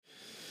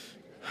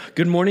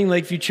Good morning,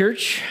 Lakeview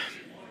Church.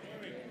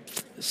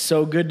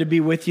 So good to be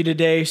with you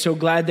today. So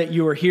glad that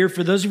you are here.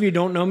 For those of you who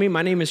don't know me,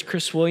 my name is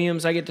Chris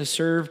Williams. I get to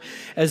serve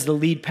as the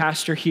lead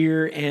pastor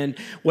here. And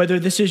whether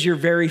this is your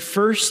very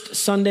first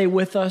Sunday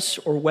with us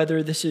or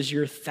whether this is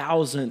your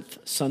 1,000th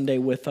Sunday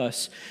with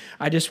us,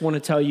 I just want to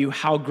tell you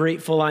how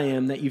grateful I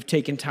am that you've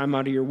taken time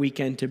out of your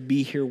weekend to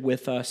be here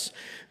with us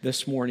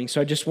this morning.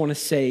 So I just want to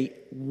say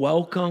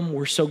welcome.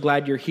 We're so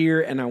glad you're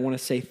here, and I want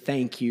to say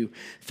thank you.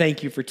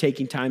 Thank you for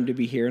taking time to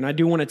be here. And I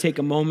do want to take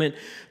a moment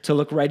to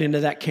look right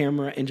into that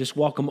camera and just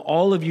welcome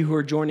all of you who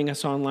are joining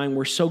us online.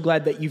 We're so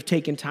glad that you've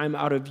taken time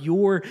out of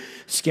your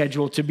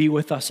schedule to be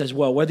with us as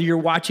well. Whether you're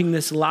watching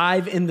this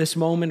live in this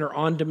moment or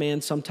on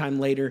demand sometime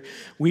later,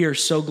 we are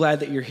so glad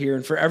that you're here.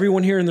 And for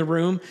everyone here in the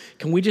room,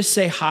 can we just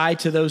say hi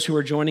to those who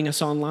are joining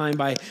us online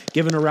by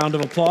giving a round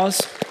of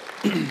applause?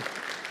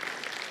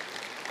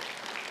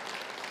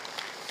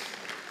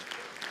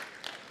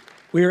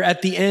 We are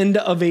at the end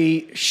of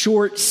a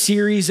short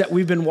series that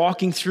we've been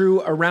walking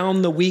through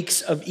around the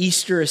weeks of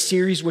Easter, a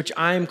series which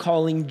I am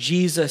calling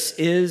Jesus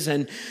Is,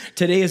 and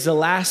today is the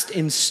last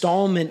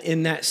installment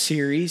in that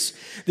series.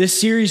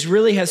 This series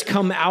really has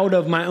come out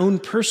of my own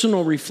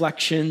personal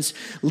reflections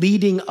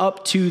leading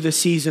up to the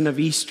season of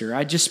Easter.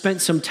 I just spent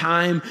some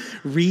time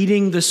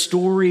reading the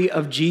story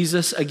of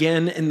Jesus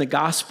again in the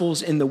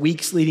Gospels in the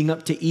weeks leading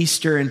up to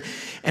Easter, and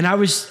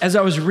as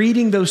I was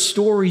reading those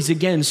stories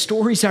again,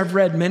 stories I've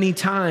read many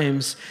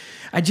times,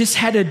 I just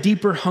had a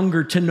deeper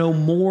hunger to know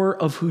more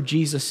of who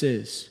Jesus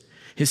is,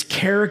 his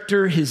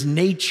character, his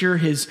nature,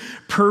 his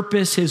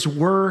purpose, his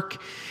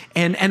work.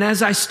 And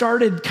as I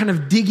started kind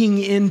of digging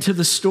into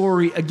the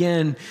story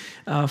again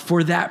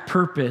for that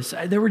purpose,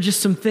 there were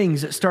just some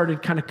things that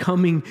started kind of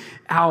coming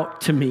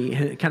out to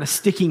me, kind of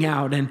sticking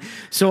out. And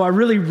so I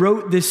really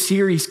wrote this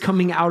series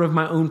coming out of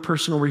my own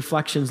personal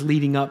reflections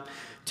leading up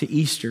to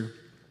Easter.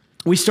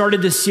 We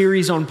started this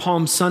series on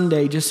Palm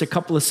Sunday just a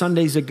couple of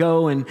Sundays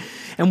ago, and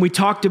we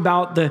talked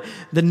about the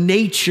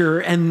nature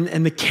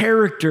and the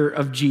character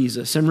of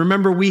Jesus. And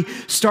remember, we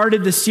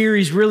started the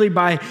series really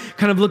by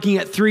kind of looking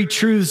at three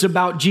truths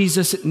about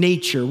Jesus'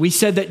 nature. We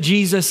said that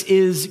Jesus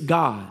is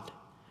God.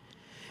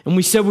 And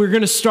we said we were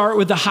going to start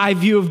with the high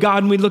view of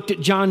God, and we looked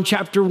at John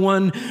chapter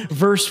 1,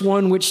 verse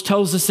 1, which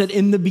tells us that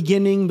in the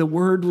beginning the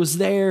Word was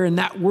there, and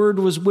that Word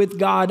was with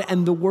God,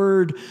 and the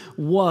Word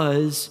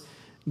was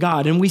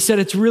God. And we said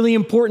it's really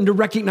important to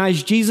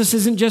recognize Jesus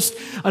isn't just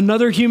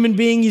another human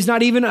being. He's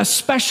not even a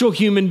special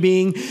human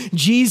being.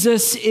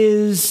 Jesus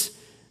is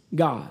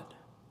God.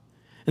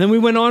 And then we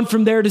went on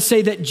from there to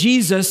say that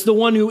Jesus, the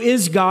one who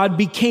is God,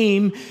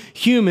 became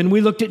human.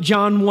 We looked at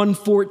John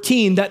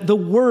 1:14, that the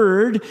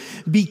Word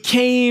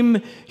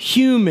became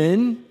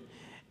human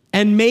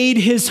and made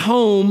his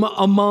home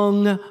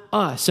among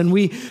us. And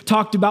we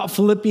talked about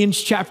Philippians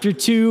chapter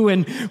 2,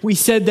 and we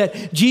said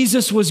that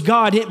Jesus was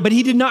God, but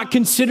he did not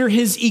consider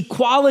his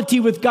equality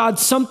with God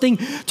something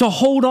to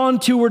hold on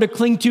to or to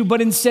cling to,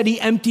 but instead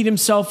he emptied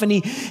himself and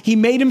he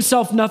made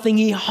himself nothing.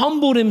 He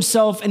humbled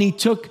himself and he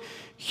took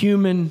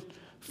human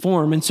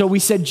form. And so we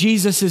said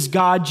Jesus is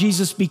God,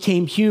 Jesus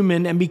became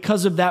human, and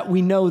because of that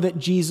we know that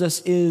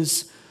Jesus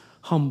is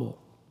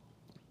humble.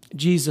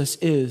 Jesus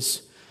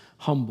is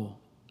humble.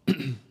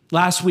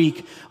 Last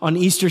week on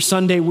Easter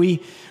Sunday, we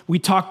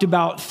talked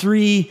about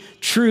three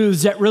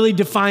truths that really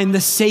define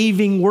the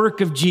saving work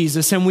of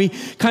Jesus. And we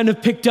kind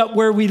of picked up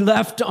where we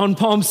left on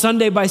Palm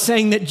Sunday by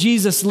saying that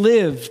Jesus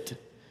lived.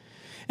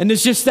 And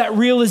it's just that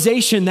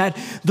realization that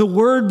the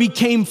Word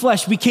became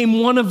flesh, became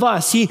one of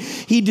us.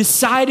 He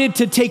decided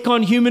to take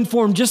on human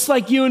form just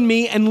like you and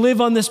me and live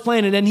on this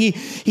planet. And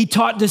he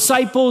taught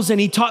disciples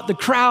and he taught the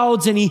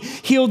crowds and he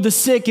healed the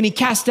sick and he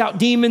cast out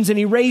demons and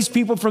he raised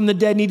people from the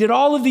dead. And he did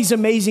all of these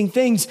amazing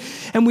things.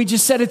 And we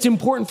just said it's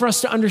important for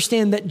us to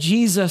understand that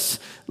Jesus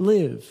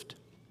lived.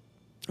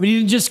 But he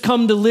didn't just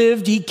come to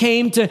live, he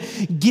came to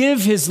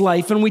give his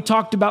life. And we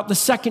talked about the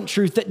second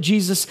truth, that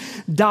Jesus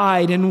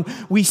died. And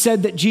we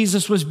said that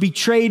Jesus was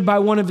betrayed by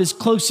one of his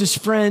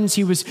closest friends.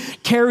 He was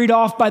carried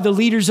off by the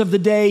leaders of the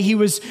day. He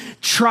was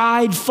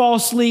tried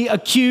falsely,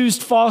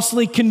 accused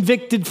falsely,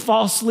 convicted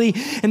falsely.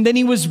 And then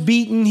he was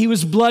beaten, he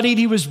was bloodied,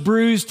 he was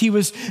bruised, he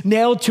was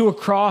nailed to a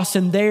cross.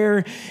 And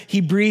there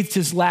he breathed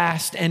his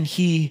last and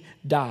he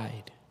died.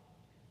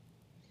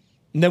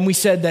 And then we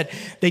said that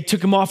they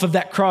took him off of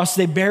that cross,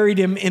 they buried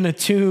him in a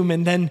tomb,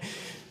 and then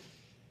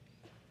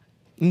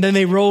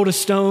they rolled a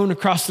stone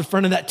across the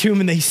front of that tomb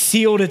and they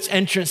sealed its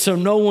entrance so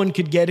no one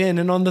could get in.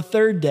 And on the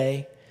third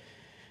day,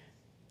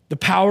 the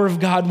power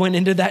of God went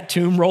into that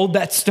tomb, rolled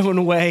that stone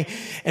away,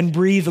 and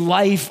breathed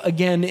life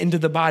again into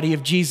the body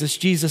of Jesus.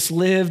 Jesus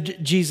lived,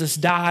 Jesus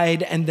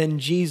died, and then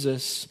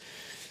Jesus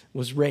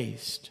was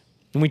raised.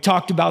 And we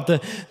talked about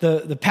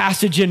the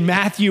passage in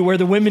Matthew where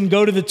the women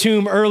go to the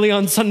tomb early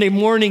on Sunday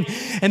morning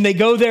and they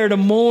go there to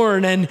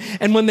mourn.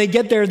 And when they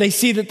get there, they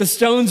see that the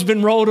stone's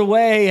been rolled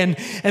away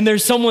and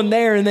there's someone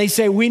there. And they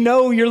say, "We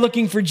know you're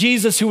looking for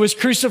Jesus who was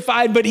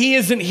crucified, but he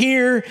isn't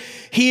here.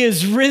 He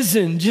is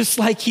risen just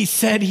like he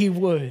said he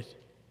would."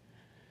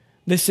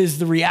 This is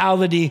the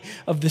reality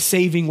of the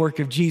saving work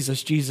of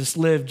Jesus. Jesus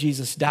lived,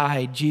 Jesus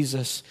died,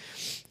 Jesus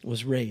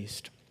was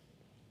raised.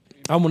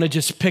 I want to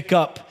just pick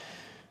up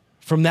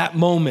from that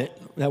moment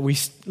that we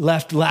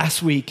left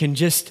last week and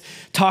just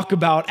talk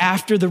about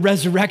after the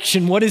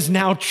resurrection, what is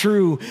now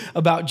true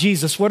about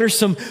Jesus? What are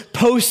some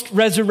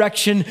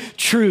post-resurrection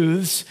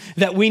truths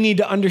that we need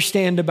to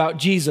understand about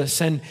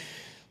Jesus? And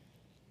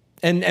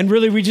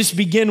really we just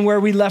begin where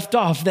we left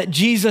off, that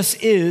Jesus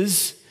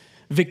is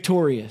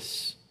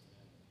victorious.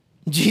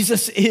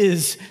 Jesus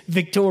is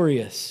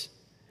victorious.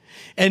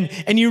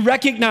 And you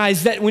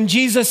recognize that when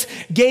Jesus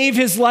gave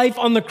his life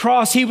on the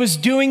cross, he was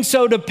doing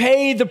so to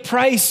pay the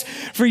price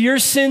for your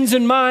sins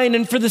and mine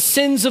and for the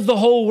sins of the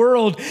whole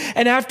world.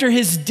 And after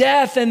his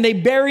death, and they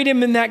buried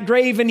him in that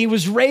grave, and he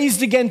was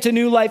raised again to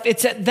new life,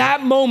 it's at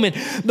that moment,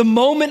 the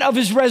moment of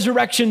his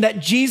resurrection, that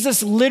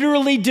Jesus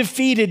literally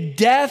defeated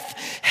death,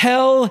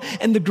 hell,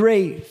 and the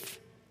grave.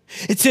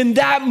 It's in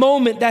that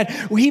moment that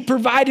he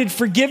provided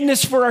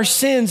forgiveness for our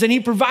sins, and he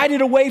provided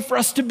a way for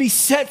us to be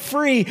set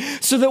free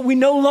so that we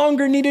no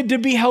longer needed to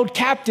be held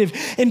captive.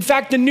 In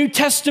fact, the New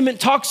Testament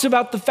talks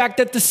about the fact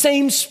that the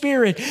same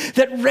Spirit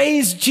that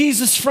raised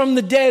Jesus from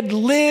the dead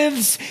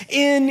lives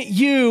in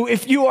you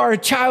if you are a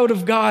child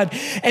of God.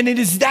 And it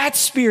is that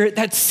Spirit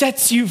that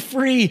sets you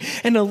free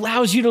and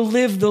allows you to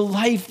live the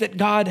life that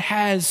God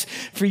has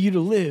for you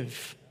to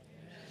live.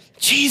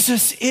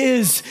 Jesus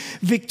is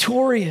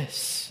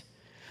victorious.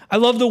 I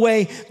love the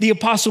way the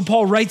Apostle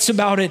Paul writes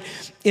about it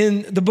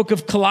in the book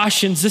of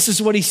Colossians. This is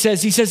what he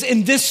says. He says,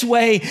 in this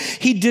way,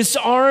 he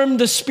disarmed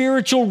the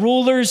spiritual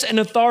rulers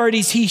and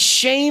authorities. He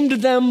shamed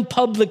them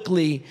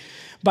publicly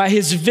by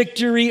his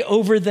victory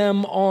over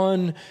them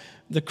on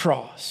the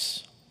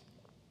cross.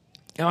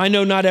 Now, I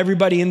know not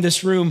everybody in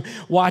this room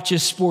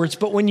watches sports,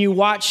 but when you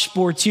watch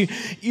sports,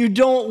 you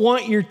don't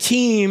want your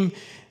team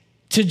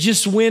to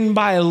just win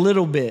by a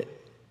little bit.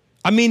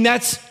 I mean,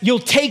 you'll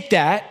take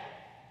that.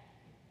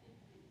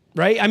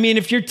 Right? I mean,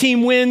 if your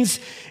team wins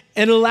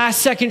in a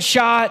last second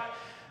shot,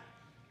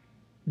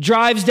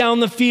 drives down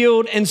the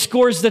field and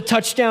scores the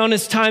touchdown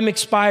as time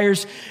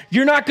expires,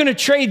 you're not going to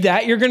trade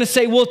that. You're going to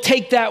say, we'll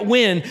take that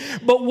win.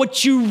 But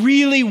what you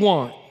really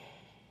want,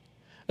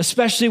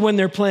 especially when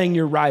they're playing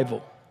your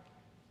rival,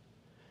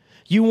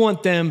 you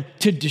want them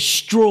to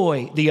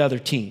destroy the other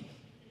team.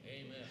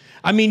 Amen.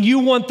 I mean, you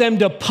want them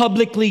to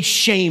publicly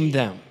shame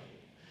them.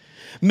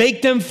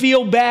 Make them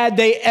feel bad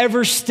they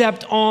ever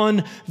stepped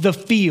on the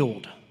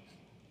field.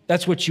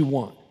 That's what you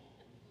want,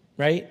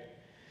 right?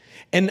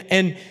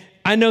 And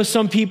I know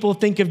some people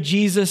think of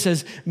Jesus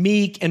as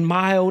meek and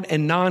mild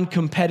and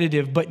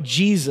non-competitive, but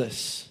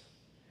Jesus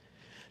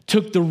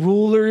took the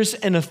rulers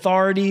and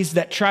authorities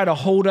that try to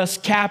hold us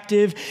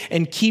captive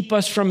and keep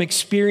us from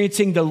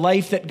experiencing the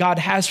life that God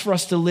has for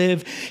us to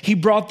live. He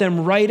brought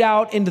them right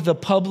out into the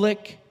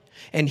public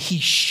and he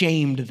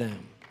shamed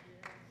them.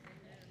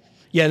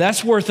 Yeah,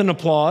 that's worth an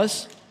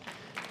applause.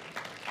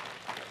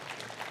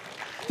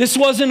 This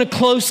wasn't a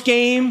close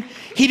game.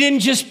 He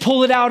didn't just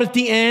pull it out at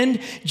the end.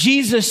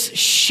 Jesus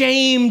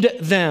shamed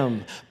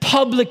them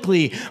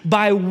publicly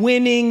by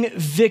winning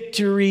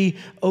victory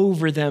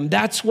over them.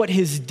 That's what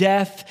his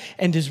death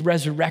and his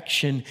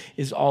resurrection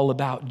is all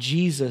about.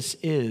 Jesus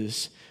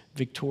is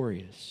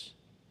victorious.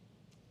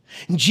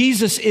 And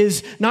Jesus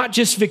is not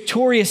just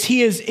victorious,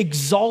 he is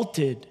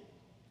exalted.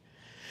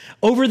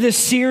 Over this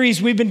series,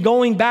 we've been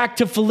going back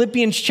to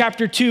Philippians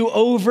chapter 2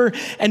 over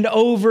and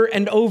over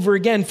and over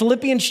again.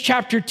 Philippians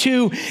chapter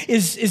 2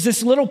 is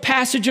this little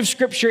passage of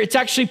scripture. It's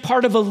actually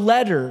part of a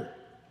letter.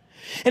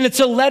 And it's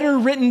a letter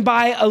written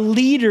by a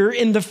leader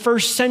in the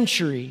first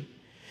century.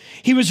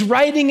 He was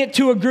writing it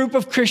to a group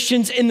of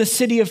Christians in the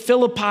city of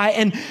Philippi.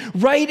 And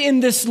right in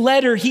this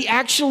letter, he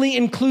actually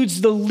includes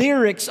the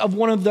lyrics of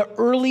one of the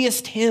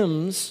earliest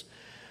hymns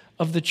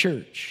of the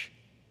church.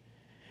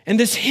 And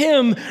this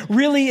hymn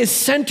really is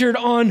centered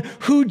on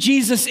who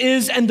Jesus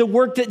is and the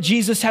work that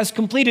Jesus has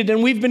completed.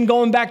 And we've been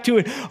going back to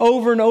it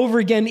over and over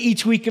again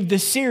each week of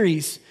this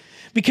series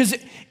because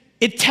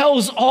it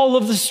tells all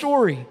of the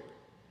story.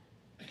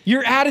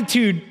 Your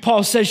attitude,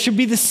 Paul says, should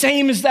be the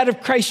same as that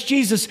of Christ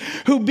Jesus,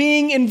 who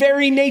being in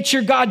very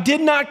nature God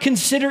did not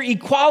consider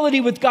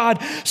equality with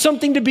God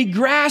something to be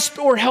grasped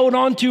or held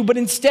onto, but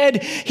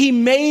instead he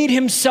made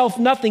himself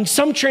nothing.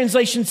 Some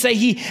translations say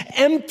he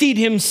emptied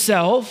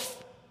himself.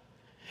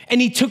 And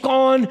he took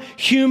on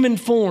human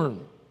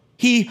form.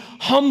 He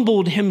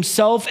humbled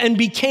himself and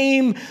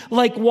became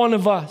like one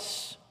of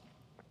us.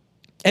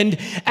 And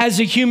as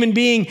a human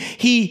being,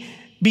 he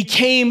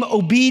became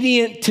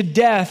obedient to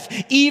death,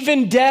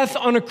 even death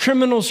on a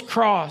criminal's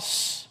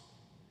cross.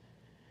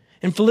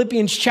 And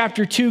Philippians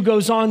chapter 2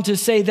 goes on to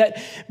say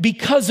that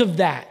because of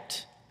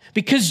that,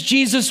 because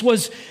Jesus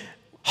was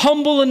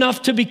humble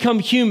enough to become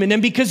human, and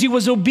because he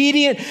was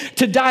obedient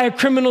to die a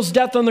criminal's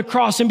death on the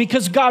cross, and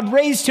because God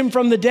raised him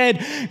from the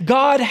dead,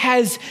 God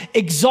has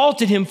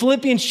exalted him.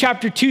 Philippians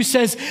chapter 2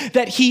 says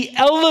that he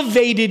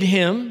elevated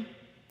him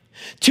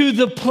to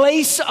the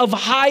place of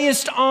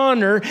highest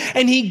honor,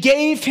 and he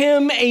gave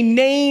him a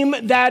name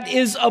that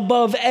is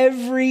above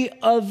every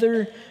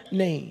other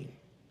name.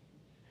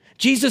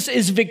 Jesus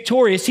is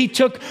victorious. He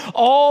took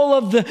all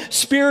of the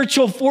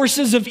spiritual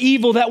forces of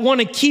evil that want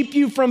to keep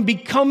you from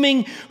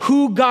becoming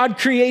who God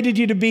created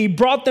you to be,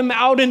 brought them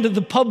out into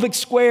the public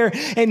square,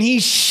 and he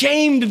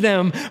shamed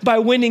them by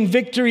winning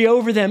victory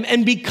over them.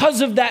 And because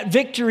of that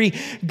victory,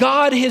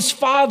 God, his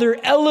Father,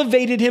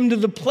 elevated him to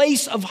the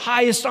place of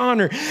highest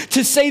honor.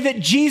 To say that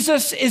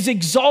Jesus is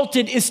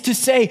exalted is to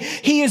say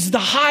he is the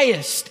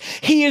highest,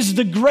 he is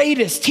the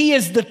greatest, he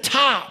is the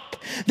top.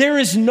 There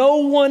is no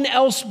one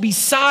else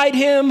beside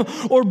him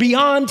or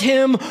beyond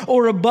him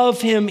or above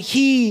him.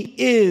 He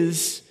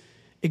is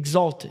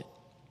exalted.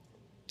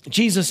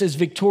 Jesus is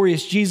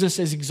victorious. Jesus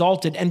is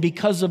exalted. And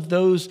because of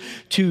those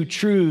two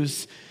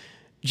truths,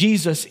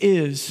 Jesus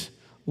is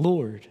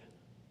Lord.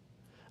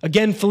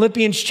 Again,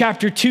 Philippians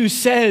chapter 2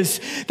 says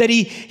that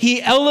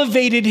he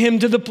elevated him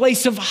to the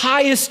place of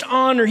highest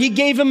honor. He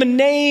gave him a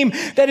name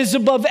that is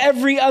above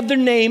every other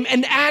name.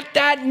 And at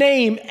that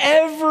name,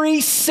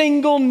 every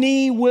single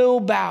knee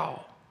will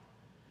bow.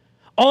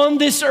 On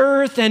this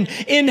earth and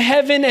in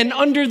heaven and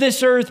under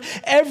this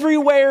earth,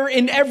 everywhere,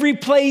 in every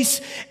place,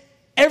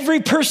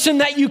 every person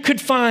that you could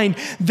find,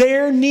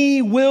 their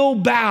knee will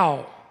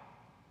bow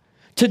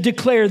to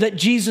declare that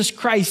Jesus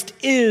Christ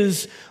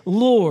is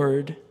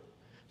Lord,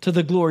 to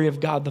the glory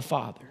of God the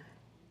Father.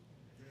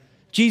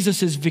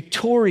 Jesus is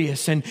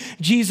victorious and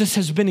Jesus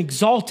has been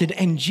exalted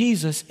and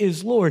Jesus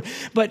is Lord.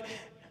 But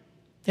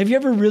have you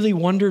ever really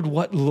wondered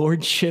what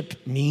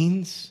lordship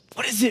means?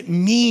 What does it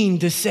mean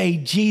to say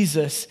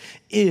Jesus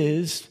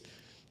is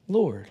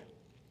Lord?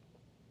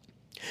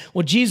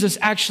 Well, Jesus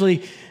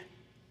actually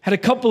had a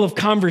couple of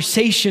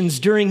conversations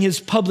during his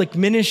public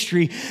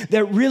ministry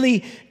that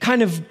really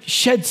kind of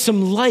shed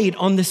some light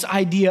on this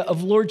idea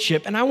of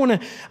lordship. And I want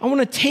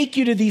to take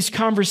you to these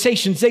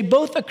conversations. They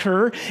both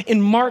occur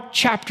in Mark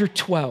chapter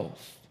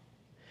 12.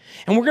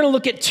 And we're going to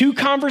look at two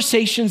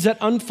conversations that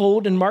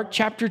unfold in Mark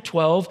chapter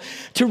 12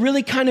 to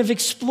really kind of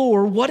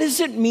explore what does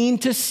it mean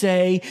to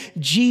say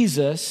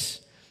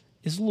Jesus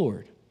is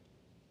Lord.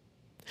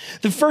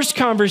 The first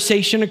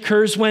conversation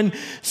occurs when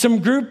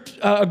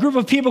a group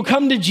of people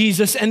come to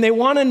Jesus and they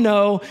want to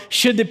know,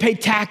 should they pay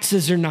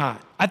taxes or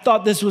not? I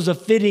thought this was a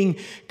fitting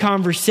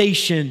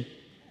conversation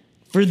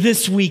for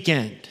this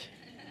weekend.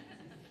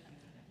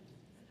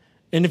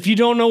 And if you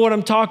don't know what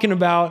I'm talking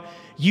about,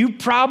 you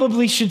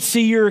probably should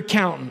see your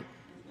accountant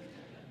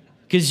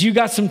because you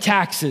got some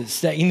taxes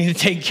that you need to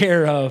take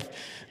care of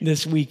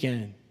this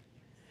weekend.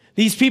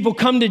 These people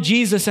come to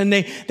Jesus and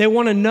they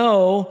want to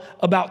know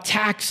about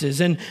taxes.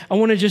 And I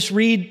want to just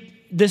read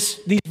these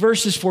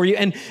verses for you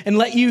and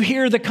let you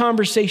hear the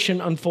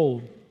conversation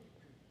unfold.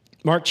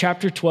 Mark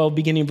chapter 12,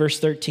 beginning verse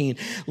 13.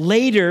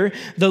 Later,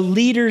 the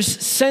leaders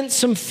sent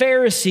some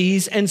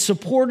Pharisees and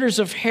supporters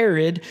of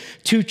Herod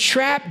to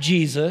trap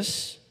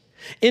Jesus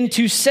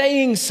into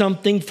saying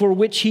something for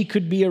which he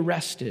could be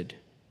arrested.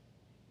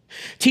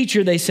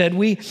 Teacher, they said,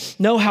 we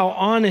know how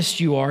honest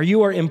you are.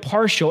 You are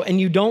impartial and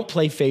you don't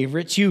play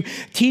favorites. You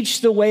teach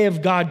the way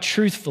of God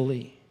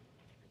truthfully.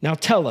 Now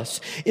tell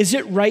us, is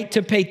it right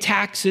to pay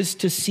taxes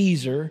to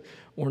Caesar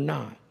or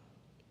not?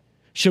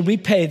 Should we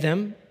pay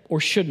them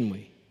or shouldn't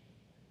we?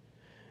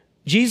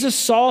 Jesus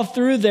saw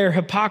through their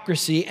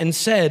hypocrisy and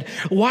said,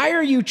 why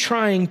are you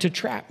trying to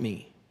trap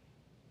me?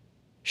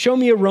 Show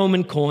me a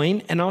Roman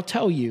coin and I'll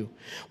tell you.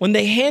 When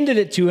they handed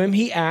it to him,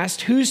 he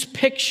asked, whose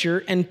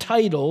picture and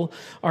title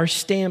are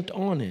stamped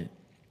on it?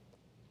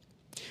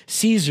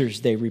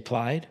 Caesar's, they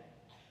replied.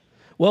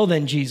 Well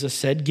then, Jesus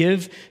said,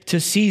 give to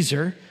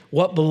Caesar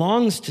what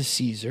belongs to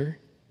Caesar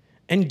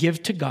and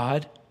give to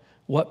God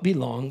what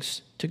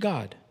belongs to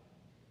God.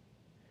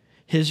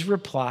 His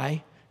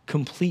reply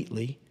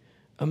completely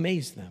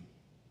amazed them.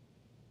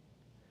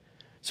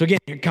 So again,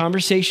 your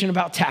conversation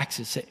about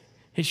taxes. Say,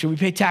 hey, should we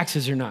pay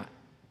taxes or not?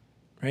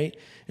 Right?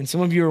 And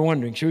some of you are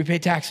wondering, should we pay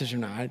taxes or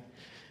not?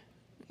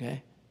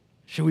 Okay.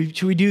 Should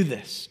we do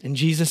this? And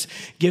Jesus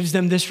gives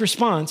them this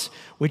response,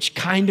 which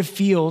kind of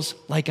feels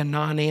like a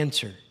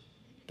non-answer,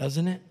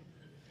 doesn't it?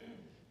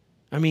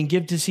 I mean,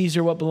 give to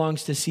Caesar what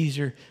belongs to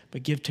Caesar,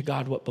 but give to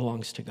God what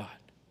belongs to God.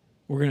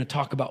 We're going to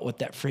talk about what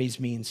that phrase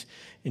means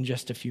in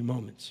just a few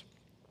moments.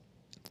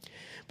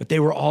 But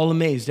they were all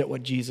amazed at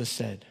what Jesus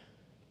said.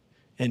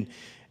 And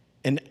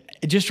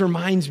it just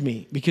reminds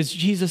me, because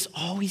Jesus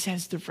always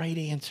has the right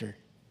answer.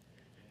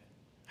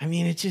 I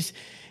mean,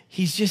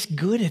 he's just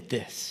good at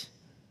this.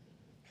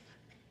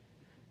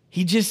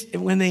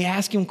 When they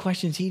ask him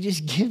questions, he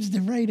just gives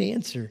the right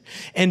answer.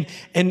 And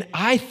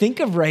I think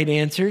of right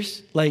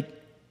answers like,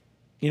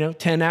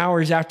 10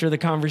 hours after the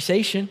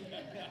conversation.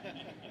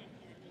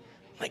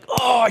 Like,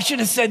 oh, I should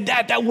have said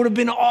that. That would have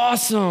been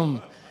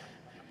awesome.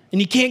 And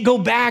you can't go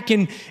back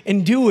and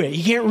do it.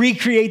 You can't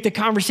recreate the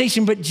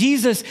conversation. But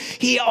Jesus,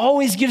 he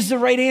always gives the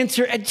right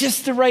answer at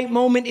just the right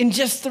moment in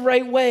just the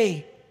right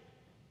way.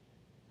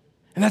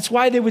 And that's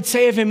why they would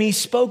say of him, he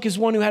spoke as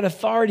one who had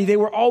authority. They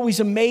were always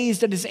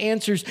amazed at his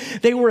answers.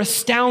 They were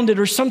astounded,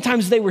 or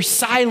sometimes they were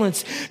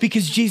silenced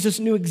because Jesus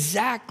knew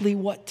exactly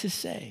what to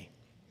say.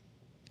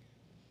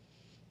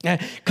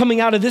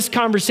 Coming out of this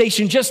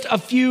conversation, just a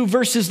few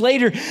verses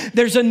later,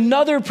 there's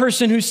another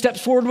person who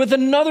steps forward with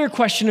another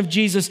question of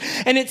Jesus.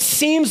 And it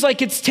seems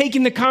like it's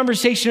taking the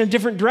conversation in a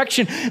different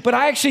direction, but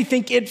I actually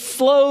think it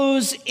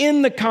flows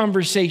in the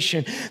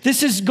conversation.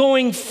 This is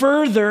going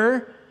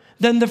further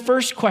than the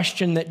first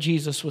question that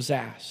Jesus was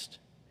asked.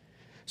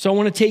 So I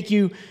want to take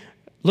you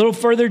a little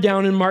further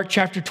down in Mark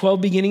chapter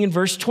 12, beginning in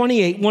verse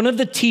 28. One of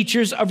the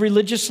teachers of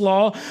religious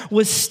law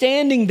was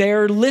standing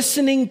there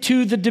listening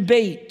to the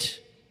debate.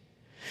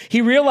 He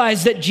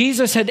realized that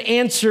Jesus had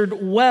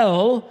answered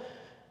well,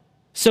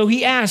 so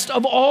he asked,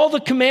 of all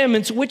the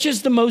commandments, which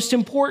is the most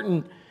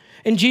important?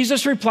 And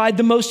Jesus replied,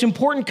 the most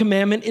important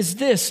commandment is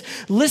this: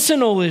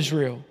 listen, O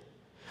Israel,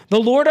 the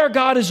Lord our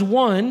God is the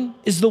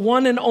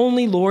one and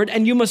only Lord,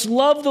 and you must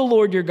love the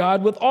Lord your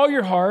God with all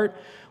your heart,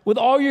 with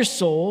all your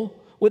soul,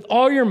 with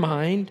all your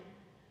mind,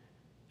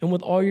 and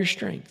with all your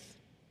strength.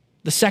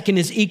 The second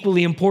is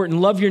equally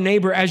important. Love your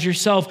neighbor as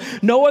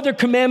yourself. No other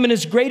commandment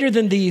is greater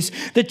than these.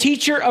 The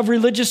teacher of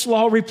religious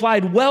law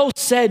replied, well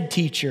said,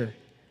 teacher.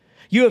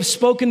 You have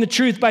spoken the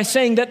truth by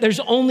saying that there's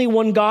only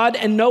one God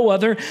and no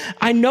other.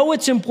 I know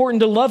it's important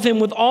to love him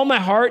with all my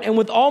heart and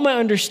with all my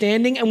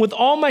understanding and with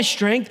all my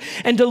strength,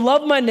 and to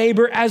love my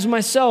neighbor as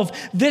myself.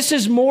 This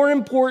is more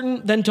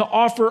important than to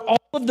offer all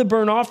of the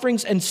burnt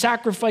offerings and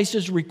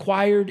sacrifices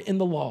required in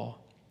the law.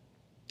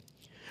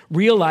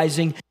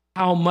 Realizing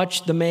how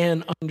much the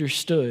man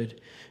understood,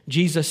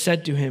 Jesus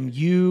said to him,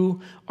 you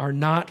are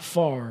not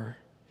far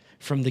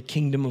from the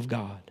kingdom of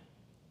God.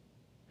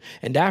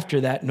 And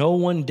after that, no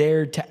one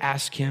dared to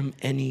ask him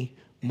any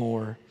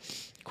more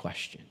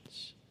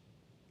questions.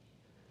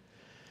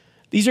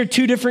 These are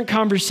two different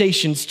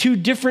conversations, two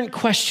different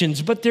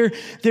questions, but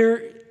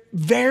they're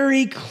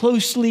very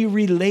closely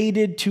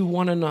related to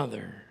one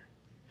another.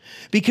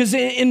 Because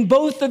in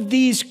both of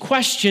these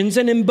questions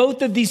and in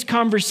both of these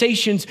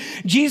conversations,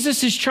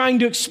 Jesus is trying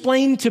to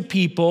explain to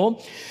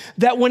people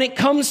that when it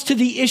comes to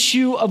the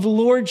issue of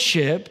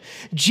lordship,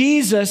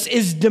 Jesus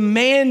is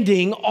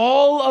demanding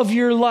all of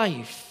your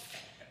life.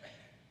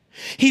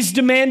 He's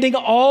demanding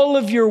all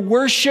of your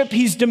worship.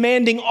 He's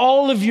demanding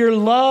all of your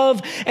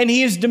love, and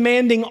he is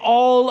demanding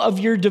all of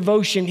your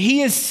devotion.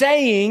 He is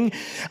saying,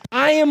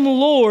 I am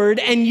Lord,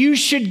 and you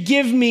should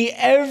give me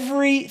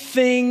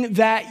everything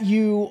that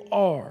you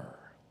are.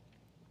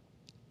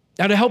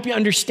 Now, to help you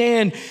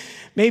understand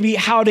maybe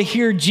how to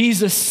hear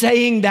Jesus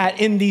saying that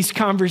in these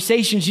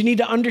conversations, you need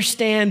to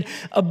understand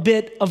a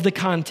bit of the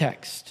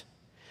context.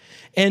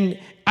 And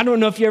I don't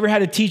know if you ever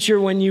had a teacher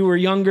when you were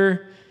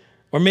younger,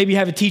 or maybe you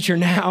have a teacher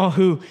now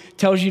who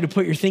tells you to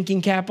put your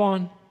thinking cap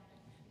on.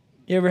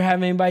 You ever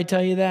have anybody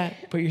tell you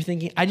that? Put your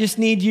thinking. I just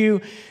need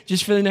you,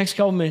 just for the next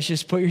couple minutes,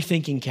 just put your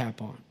thinking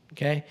cap on,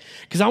 okay?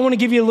 Because I want to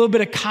give you a little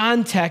bit of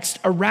context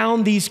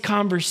around these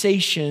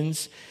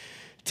conversations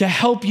to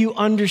help you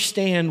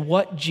understand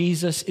what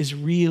Jesus is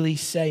really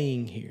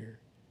saying here.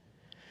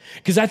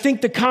 Because I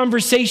think the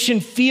conversation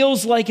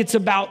feels like it's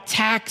about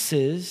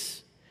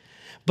taxes,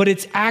 but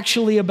it's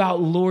actually about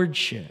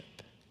lordship.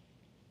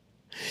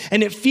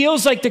 And it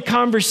feels like the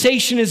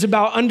conversation is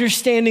about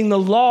understanding the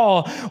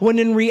law, when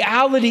in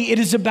reality it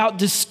is about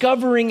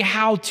discovering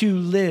how to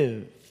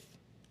live.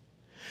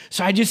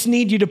 So I just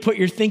need you to put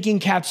your thinking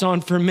caps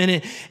on for a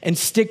minute and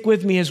stick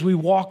with me as we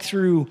walk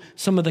through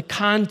some of the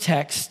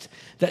context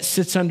that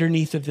sits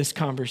underneath of this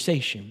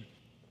conversation.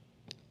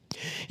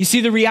 You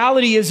see, the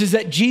reality is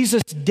that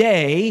Jesus'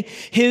 day,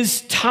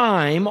 his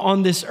time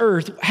on this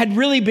earth, had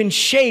really been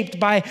shaped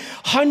by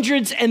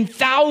hundreds and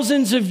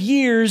thousands of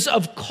years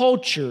of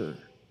culture.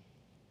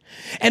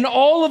 And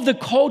all of the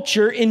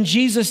culture in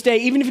Jesus' day,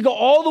 even if you go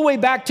all the way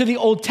back to the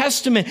Old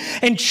Testament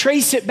and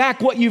trace it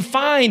back, what you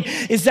find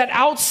is that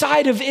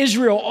outside of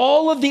Israel,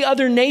 all of the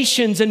other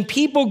nations and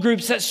people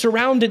groups that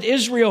surrounded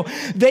Israel,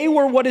 they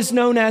were what is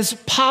known as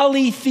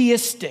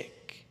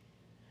polytheistic.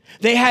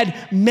 They had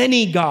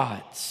many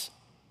gods.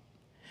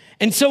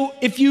 And so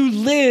if you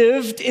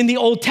lived in the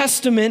Old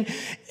Testament,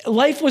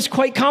 life was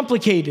quite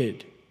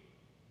complicated.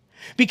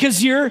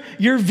 Because your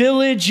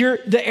village,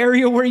 the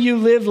area where you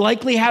live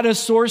likely had a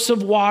source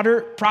of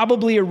water,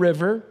 probably a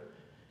river.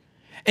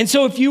 And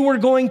so if you were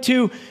going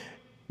to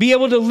be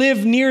able to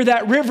live near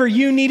that river,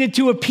 you needed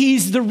to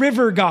appease the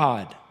river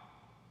god.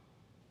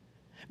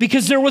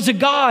 Because there was a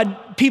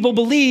god, people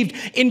believed,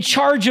 in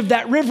charge of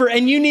that river,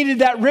 and you needed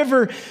that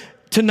river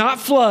to not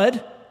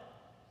flood,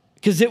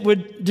 because it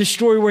would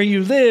destroy where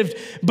you lived,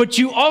 but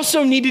you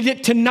also needed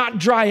it to not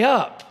dry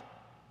up,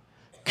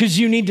 because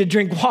you need to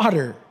drink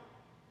water.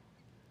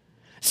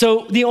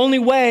 So the only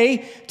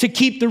way to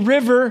keep the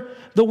river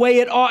the way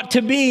it ought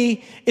to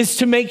be is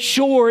to make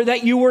sure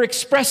that you were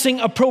expressing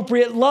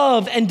appropriate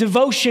love and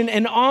devotion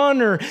and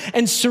honor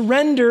and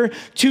surrender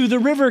to the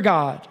river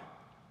god.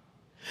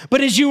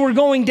 But as you were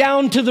going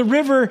down to the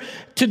river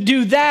to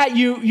do that,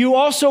 you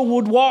also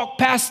would walk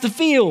past the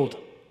field.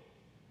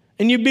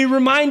 And you'd be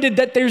reminded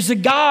that there's a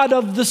god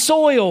of the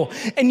soil.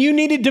 And you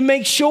needed to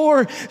make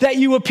sure that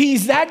you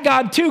appease that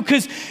god too,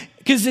 because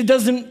it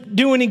doesn't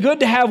do any good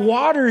to have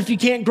water if you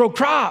can't grow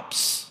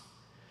crops.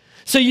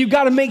 So you've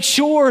got to make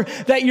sure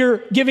that you're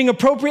giving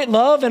appropriate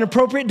love and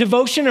appropriate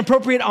devotion,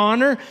 appropriate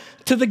honor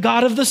to the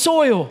God of the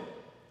soil,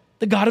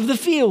 the God of the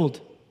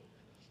field.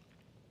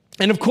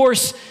 And of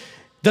course,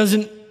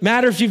 doesn't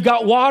matter if you've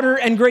got water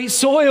and great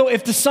soil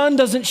if the sun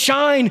doesn't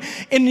shine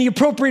in the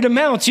appropriate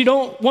amounts. You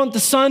don't want the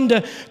sun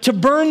to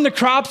burn the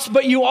crops,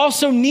 but you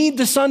also need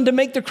the sun to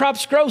make the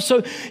crops grow.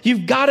 So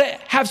you've got to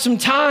have some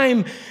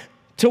time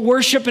to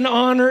worship and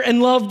honor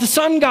and love the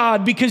sun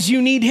god, because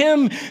you need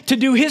him to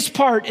do his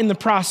part in the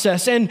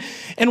process. And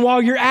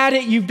while you're at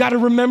it, you've got to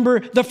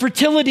remember the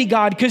fertility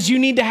god, because you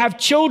need to have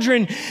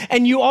children,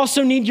 and you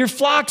also need your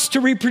flocks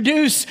to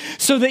reproduce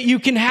so that you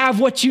can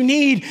have what you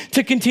need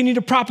to continue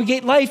to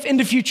propagate life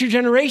into future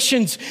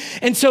generations.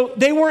 And so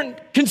they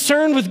weren't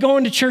concerned with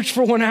going to church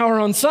for 1 hour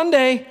on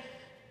Sunday.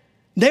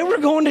 They were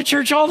going to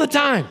church all the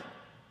time.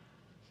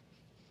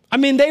 I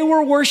mean, they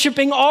were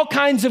worshiping all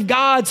kinds of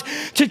gods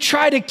to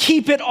try to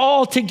keep it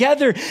all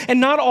together.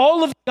 And not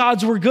all of the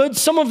gods were good.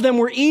 Some of them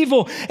were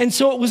evil. And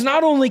so it was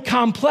not only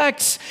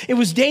complex, it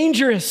was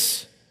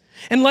dangerous.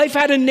 And life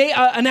had an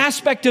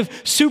aspect of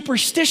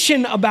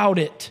superstition about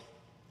it.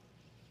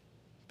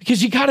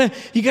 Because you gotta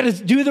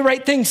do the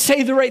right things,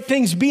 say the right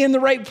things, be in the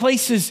right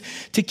places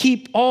to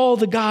keep all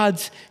the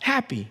gods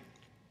happy.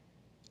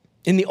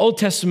 In the Old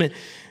Testament,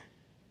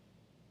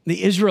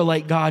 the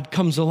Israelite God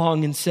comes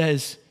along and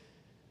says,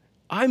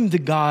 I'm the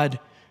God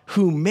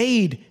who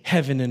made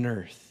heaven and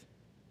earth.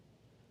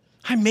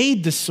 I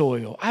made the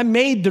soil. I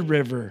made the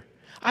river.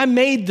 I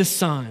made the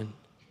sun.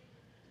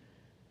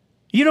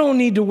 You don't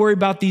need to worry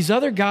about these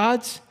other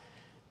gods.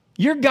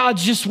 Your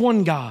God's just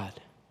one God,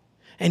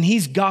 and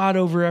he's God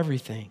over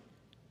everything.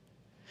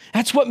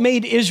 That's what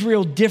made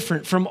Israel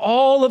different from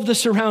all of the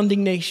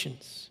surrounding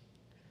nations.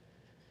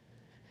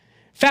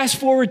 Fast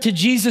forward to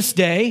Jesus'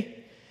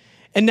 day,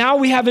 and now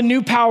we have a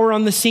new power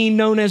on the scene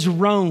known as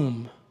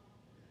Rome.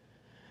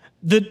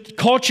 The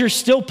culture's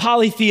still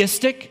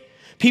polytheistic.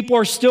 People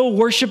are still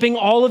worshiping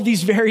all of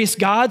these various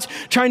gods,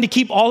 trying to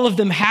keep all of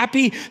them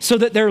happy so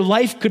that their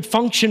life could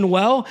function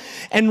well.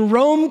 And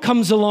Rome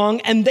comes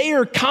along, and they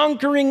are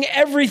conquering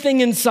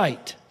everything in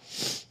sight.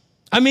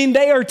 I mean,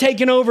 they are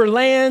taking over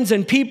lands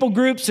and people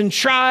groups and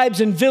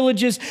tribes and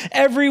villages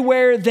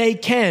everywhere they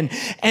can.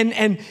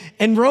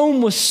 And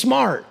Rome was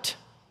smart.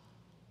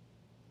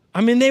 I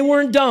mean, they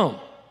weren't dumb.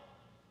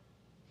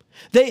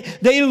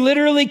 They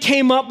literally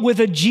came up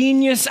with a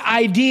genius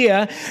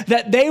idea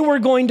that they were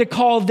going to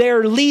call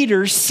their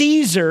leader,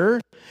 Caesar,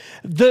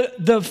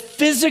 the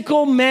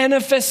physical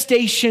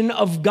manifestation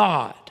of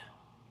God.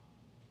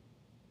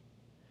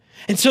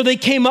 And so they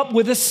came up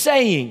with a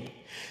saying,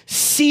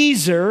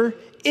 Caesar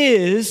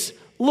is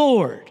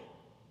Lord.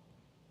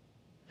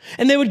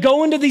 And they would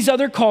go into these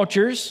other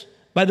cultures.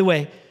 By the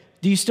way,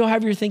 do you still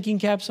have your thinking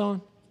caps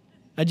on?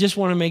 I just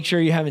want to make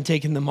sure you haven't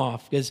taken them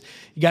off, because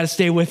you got to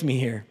stay with me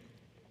here.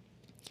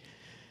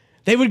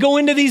 They would go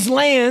into these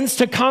lands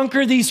to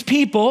conquer these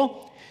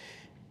people,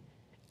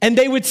 and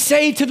they would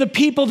say to the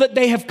people that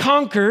they have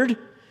conquered,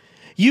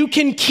 you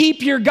can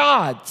keep your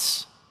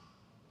gods.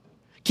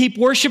 Keep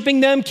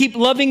worshiping them, keep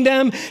loving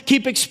them,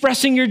 keep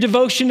expressing your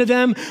devotion to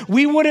them.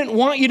 We wouldn't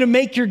want you to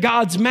make your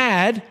gods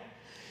mad,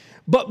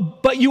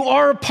 but you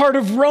are a part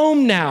of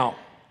Rome now.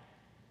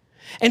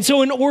 And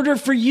so in order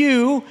for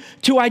you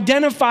to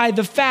identify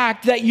the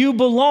fact that you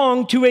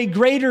belong to a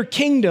greater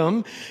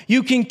kingdom,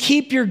 you can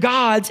keep your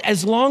gods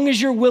as long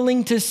as you're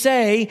willing to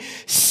say,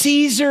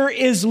 Caesar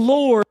is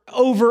Lord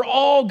over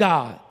all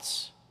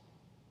gods.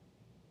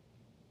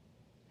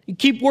 You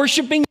keep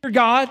worshiping your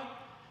God,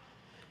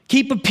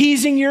 keep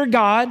appeasing your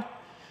God,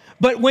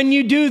 but when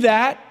you do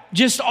that,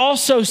 just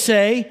also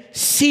say,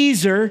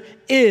 Caesar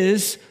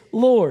is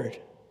Lord.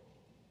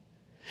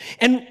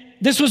 And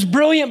this was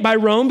brilliant by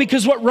Rome,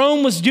 because what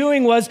Rome was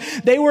doing was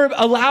they were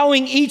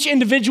allowing each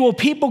individual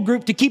people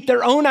group to keep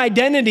their own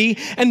identity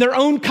and their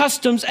own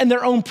customs and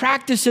their own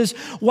practices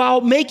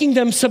while making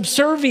them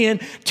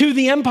subservient to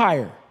the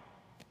empire.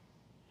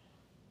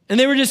 And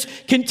they were just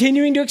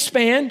continuing to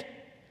expand.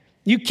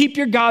 You keep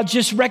your gods,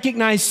 just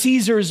recognize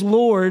Caesar as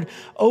Lord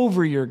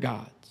over your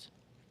gods.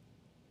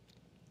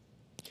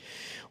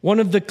 One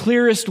of the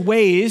clearest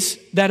ways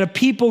that a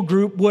people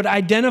group would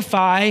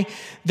identify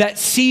that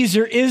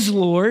Caesar is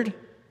Lord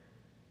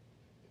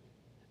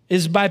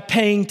is by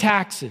paying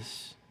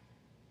taxes.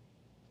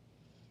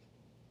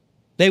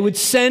 They would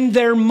send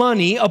their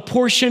money, a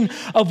portion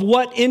of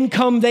what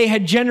income they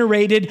had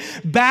generated,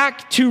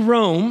 back to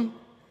Rome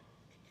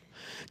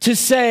to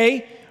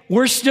say,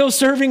 we're still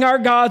serving our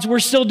gods, we're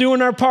still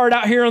doing our part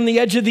out here on the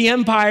edge of the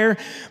empire,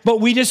 but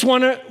we just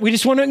want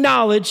to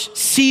acknowledge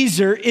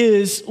Caesar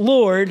is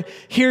Lord.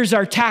 Here's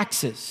our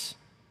taxes.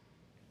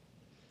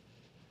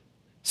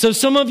 So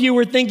some of you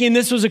were thinking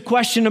this was a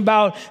question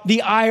about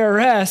the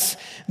IRS.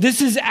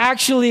 This is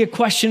actually a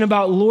question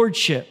about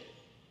lordship.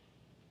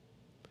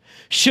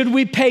 Should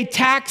we pay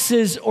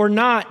taxes or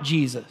not,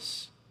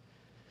 Jesus?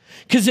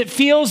 Because it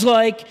feels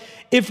like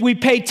if we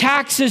pay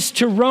taxes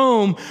to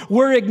Rome,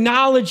 we're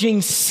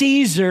acknowledging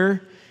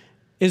Caesar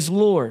is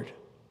Lord.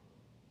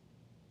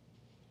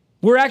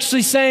 We're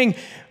actually saying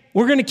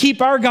we're going to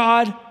keep our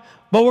God,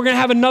 but we're going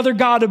to have another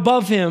God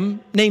above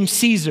him named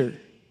Caesar.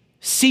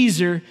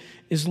 Caesar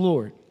is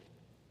Lord.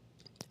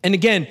 And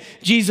again,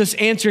 Jesus'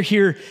 answer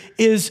here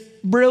is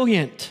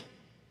brilliant.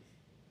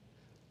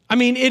 I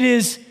mean, it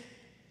is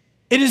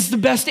the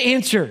best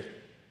answer.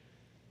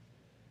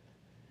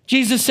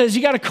 Jesus says,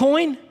 you got a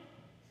coin?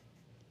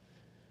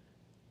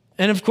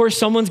 And of course,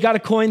 someone's got a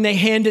coin. They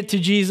hand it to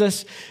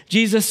Jesus.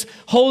 Jesus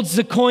holds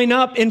the coin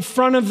up in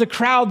front of the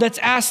crowd that's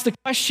asked the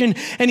question.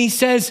 And he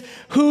says,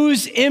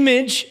 whose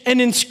image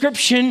and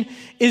inscription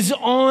is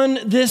on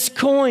this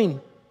coin?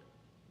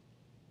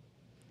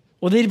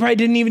 Well, they probably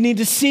didn't even need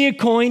to see a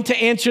coin to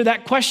answer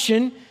that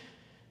question.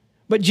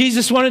 But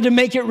Jesus wanted to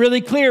make it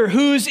really clear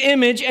whose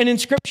image and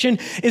inscription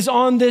is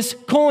on this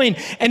coin.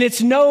 And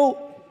there's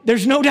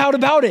no doubt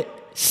about it.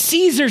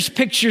 Caesar's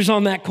picture's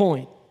on that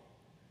coin.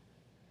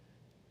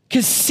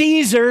 Because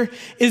Caesar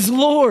is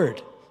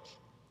Lord.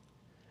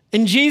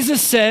 And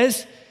Jesus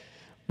says,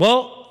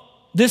 well,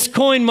 this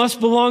coin must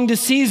belong to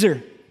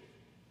Caesar.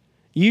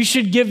 You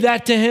should give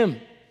that to him.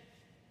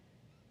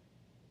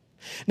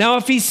 Now,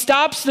 if he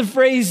stops the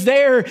phrase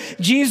there,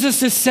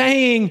 Jesus is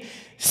saying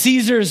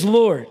Caesar is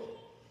Lord.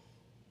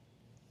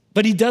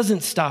 But he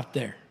doesn't stop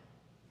there.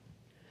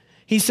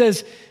 He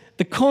says,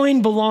 the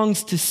coin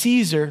belongs to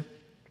Caesar,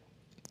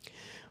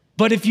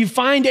 but if you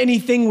find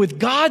anything with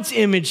God's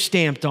image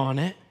stamped on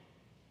it,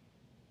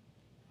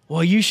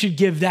 well, you should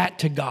give that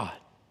to God.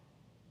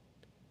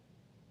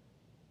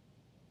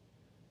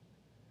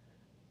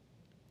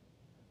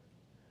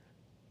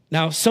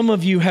 Now, some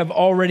of you have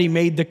already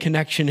made the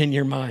connection in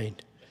your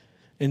mind.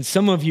 And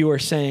some of you are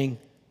saying,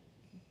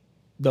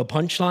 the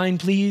punchline,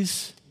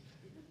 please.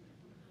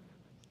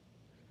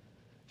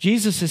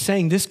 Jesus is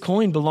saying this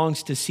coin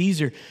belongs to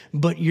Caesar,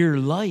 but your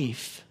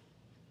life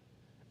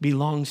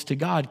belongs to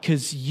God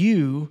because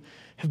you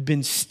have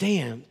been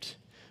stamped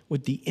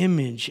with the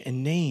image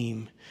and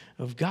name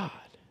of God.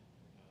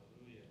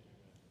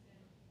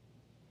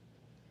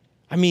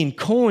 I mean,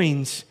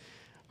 coins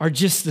are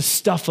just the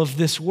stuff of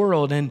this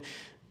world, and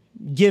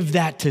give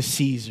that to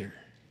Caesar.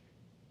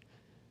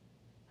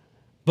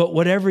 But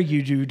whatever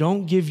you do,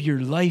 don't give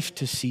your life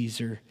to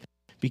Caesar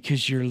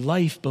because your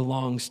life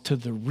belongs to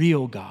the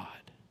real God,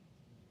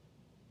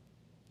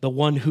 the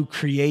one who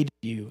created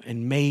you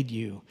and made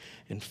you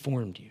and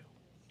formed you.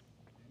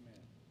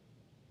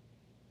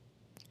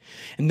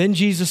 And then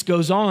Jesus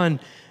goes on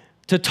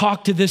to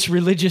talk to this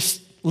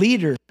religious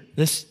leader,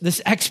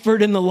 this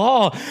expert in the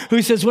law,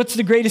 who says, what's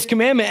the greatest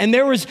commandment? And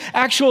there was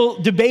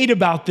actual debate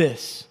about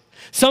this.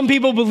 Some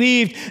people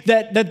believed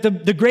that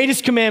the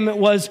greatest commandment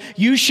was,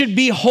 you should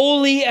be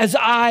holy as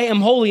I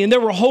am holy. And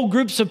there were whole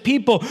groups of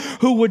people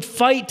who would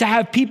fight to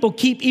have people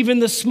keep even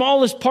the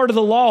smallest part of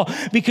the law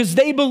because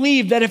they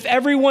believed that if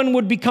everyone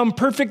would become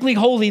perfectly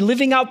holy,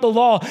 living out the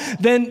law,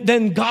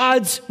 then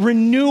God's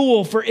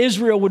renewal for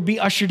Israel would be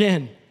ushered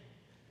in.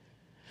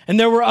 And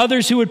there were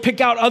others who would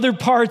pick out other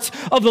parts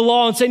of the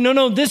law and say,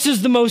 no, this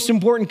is the most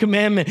important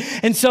commandment.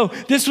 And so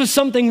this was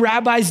something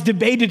rabbis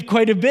debated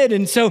quite a bit.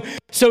 And so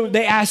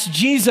they asked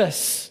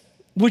Jesus,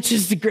 which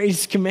is the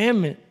greatest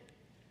commandment?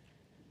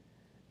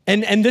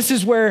 And this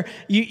is where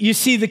you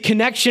see the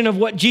connection of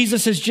what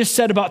Jesus has just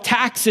said about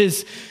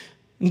taxes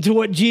to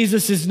what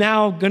Jesus is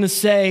now going to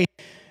say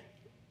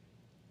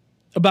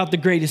about the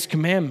greatest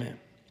commandment.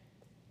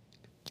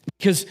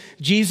 Because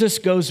Jesus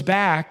goes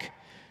back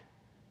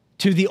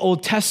to the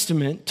Old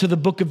Testament, to the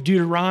book of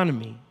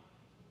Deuteronomy.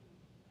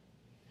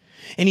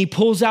 And he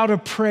pulls out a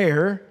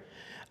prayer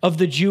of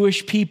the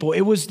Jewish people.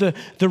 It was the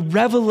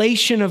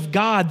revelation of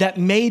God that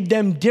made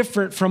them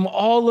different from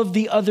all of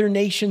the other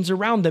nations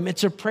around them.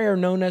 It's a prayer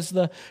known as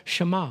the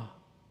Shema.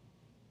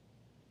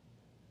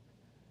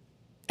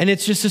 And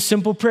it's just a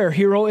simple prayer.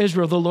 Hear, O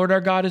Israel, the Lord our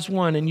God is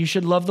one, and you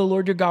should love the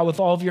Lord your God with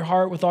all of your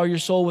heart, with all your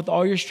soul, with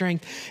all your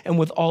strength, and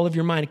with all of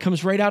your mind. It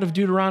comes right out of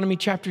Deuteronomy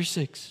chapter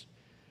 6.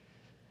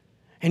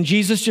 And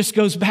Jesus just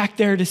goes back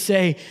there to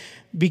say,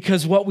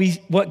 because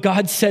what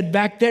God said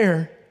back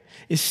there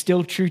is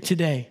still true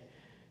today.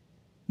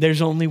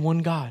 There's only one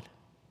God.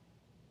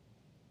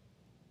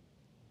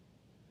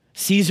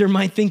 Caesar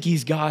might think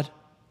he's God,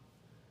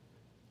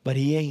 but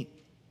he ain't.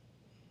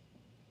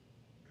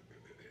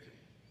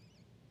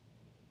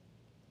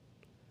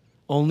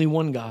 Only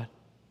one God.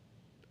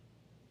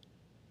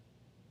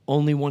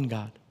 Only one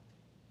God.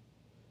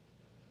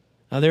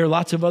 Now, there are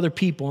lots of other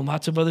people and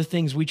lots of other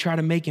things we try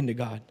to make into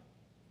God.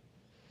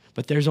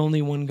 But there's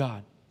only one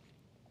God.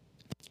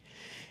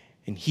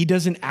 And he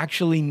doesn't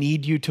actually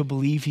need you to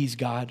believe he's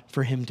God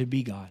for him to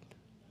be God.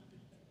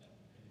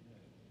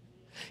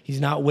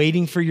 He's not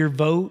waiting for your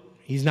vote.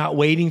 He's not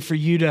waiting for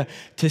you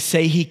to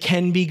say he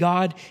can be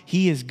God.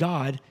 He is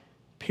God,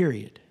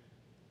 period.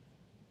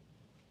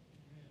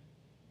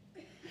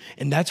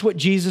 And that's what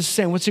Jesus is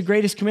saying. What's the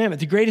greatest commandment?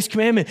 The greatest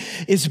commandment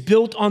is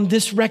built on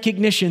this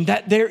recognition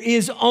that there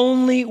is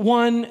only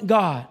one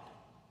God.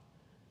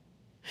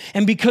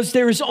 And because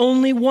there is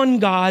only one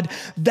God,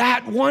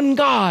 that one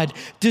God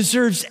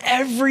deserves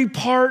every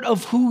part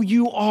of who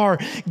you are,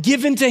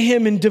 given to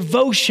him in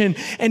devotion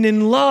and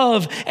in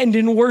love and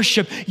in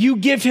worship. You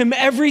give him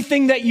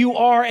everything that you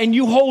are, and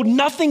you hold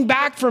nothing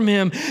back from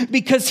him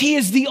because he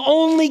is the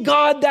only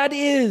God that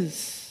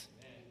is.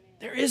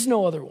 There is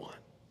no other one.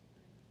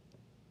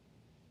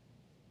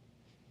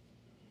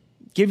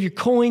 Give your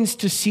coins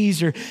to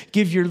Caesar.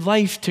 Give your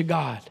life to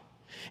God.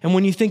 And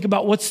when you think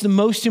about what's the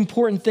most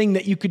important thing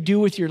that you could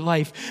do with your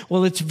life,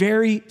 well, it's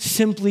very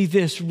simply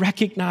this: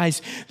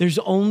 recognize there's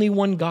only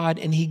one God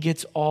and he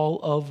gets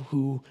all of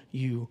who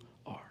you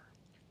are.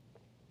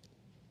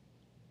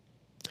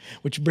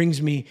 Which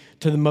brings me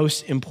to the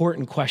most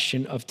important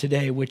question of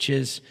today, which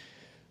is,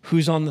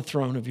 who's on the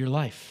throne of your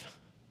life?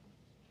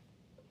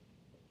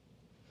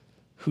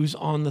 Who's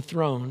on the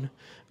throne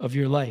of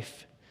your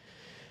life?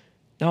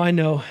 Now, I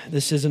know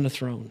this isn't a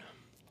throne,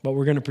 but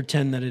we're going to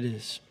pretend that it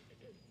is.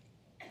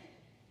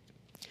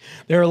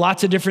 There are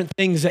lots of different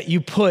things that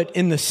you put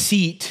in the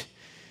seat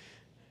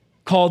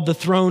called the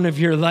throne of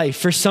your life.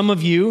 For some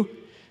of you,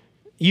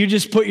 you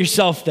just put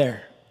yourself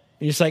there.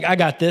 You're just like, I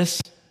got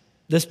this.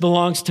 This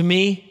belongs to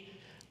me.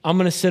 I'm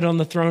going to sit on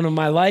the throne of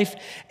my life.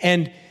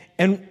 And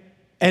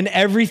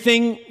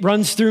everything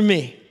runs through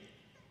me.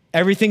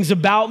 Everything's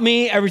about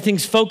me.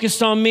 Everything's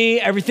focused on me.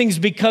 Everything's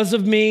because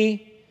of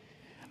me.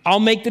 I'll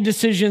make the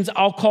decisions.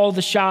 I'll call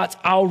the shots.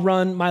 I'll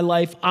run my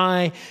life.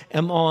 I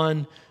am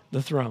on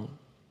the throne.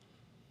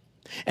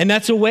 And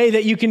that's a way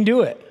that you can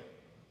do it.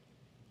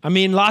 I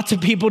mean, lots of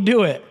people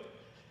do it.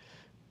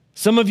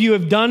 Some of you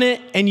have done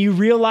it and you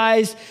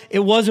realize it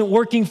wasn't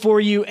working for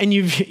you, and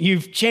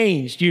you've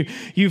changed.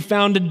 You've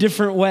found a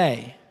different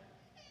way.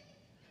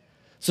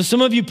 So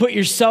some of you put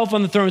yourself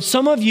on the throne.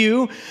 Some of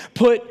you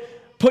put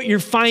your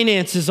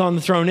finances on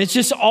the throne. It's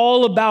just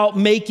all about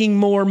making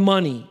more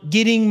money,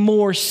 getting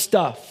more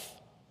stuff,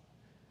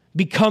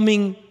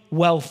 becoming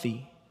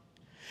wealthy.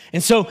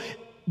 And so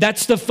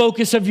that's the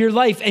focus of your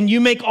life, and you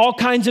make all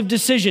kinds of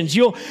decisions.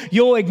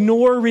 You'll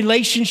ignore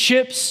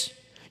relationships.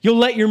 You'll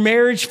let your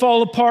marriage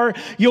fall apart.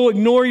 You'll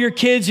ignore your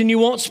kids, and you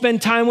won't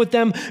spend time with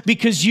them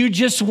because you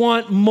just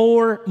want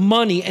more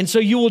money. And so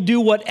you will do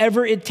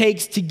whatever it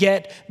takes to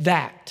get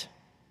that.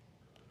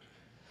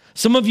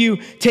 Some of you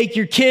take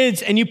your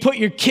kids and you put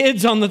your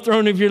kids on the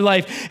throne of your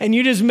life, and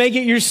you just make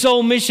it your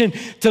sole mission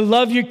to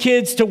love your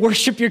kids, to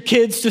worship your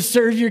kids, to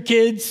serve your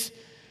kids.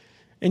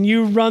 And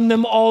you run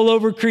them all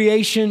over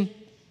creation,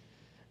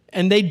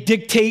 and they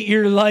dictate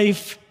your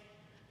life,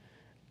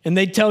 and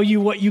they tell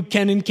you what you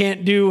can and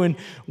can't do and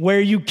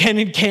where you can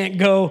and can't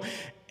go.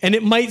 And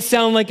it might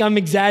sound like I'm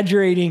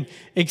exaggerating,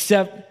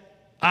 except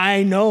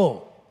I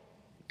know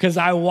because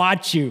I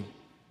watch you.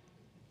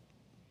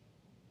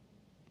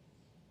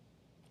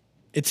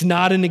 It's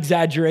not an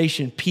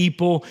exaggeration.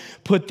 People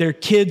put their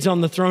kids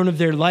on the throne of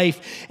their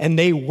life, and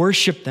they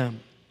worship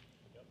them.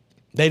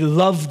 They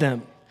love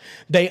them.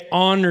 They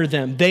honor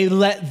them. They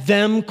let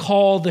them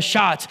call the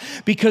shots,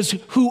 because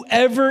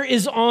whoever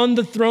is on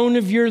the throne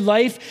of your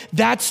life,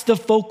 that's the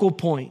focal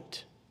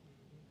point.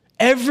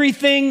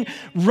 Everything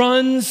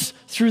runs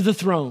through the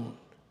throne.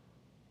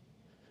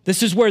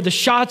 This is where the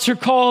shots are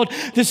called.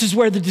 This is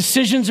where the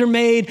decisions are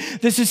made.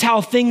 This is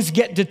how things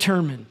get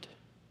determined.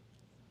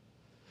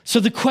 So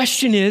the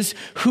question is,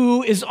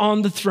 who is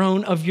on the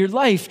throne of your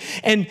life?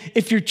 And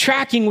if you're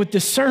tracking with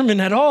this sermon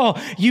at all,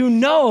 you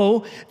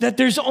know that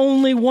there's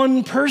only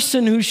one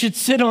person who should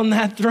sit on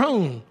that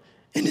throne,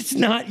 and it's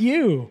not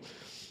you.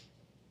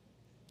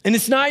 And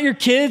it's not your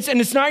kids,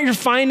 and it's not your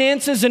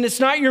finances, and it's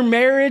not your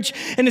marriage,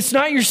 and it's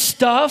not your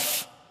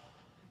stuff.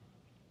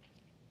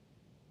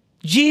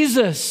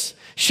 Jesus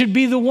should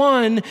be the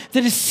one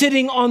that is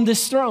sitting on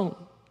this throne.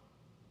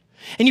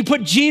 And you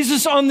put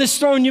Jesus on this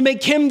throne, you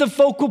make him the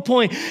focal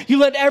point. You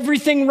let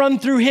everything run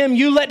through him.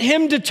 You let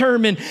him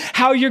determine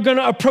how you're going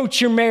to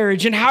approach your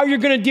marriage, and how you're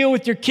going to deal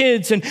with your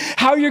kids, and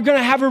how you're going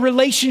to have a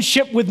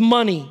relationship with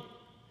money.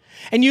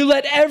 And you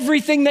let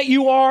everything that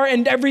you are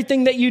and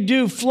everything that you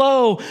do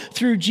flow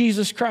through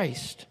Jesus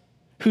Christ,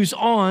 who's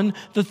on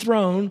the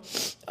throne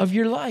of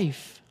your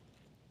life.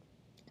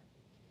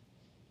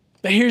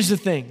 But here's the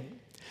thing.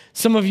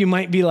 Some of you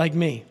might be like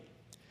me,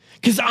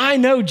 because I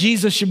know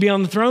Jesus should be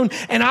on the throne,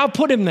 and I'll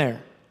put him there.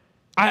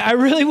 I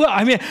really will.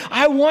 I mean,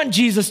 I want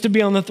Jesus to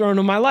be on the throne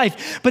of my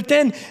life. But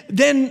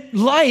then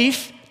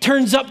life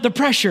turns up the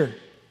pressure.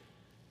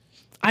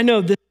 I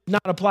know this does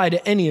not apply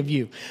to any of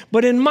you,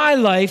 but in my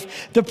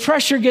life, the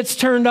pressure gets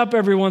turned up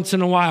every once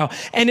in a while.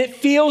 And it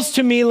feels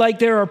to me like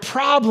there are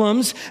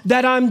problems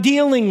that I'm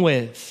dealing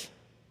with,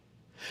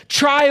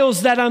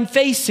 trials that I'm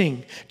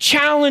facing,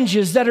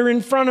 challenges that are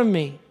in front of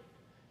me,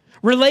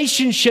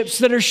 relationships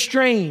that are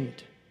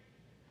strained.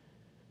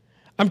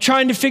 I'm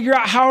trying to figure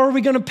out, how are we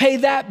going to pay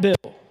that bill?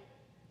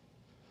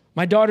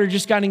 My daughter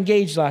just got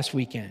engaged last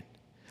weekend.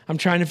 I'm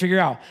trying to figure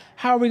out,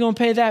 how are we going to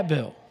pay that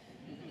bill?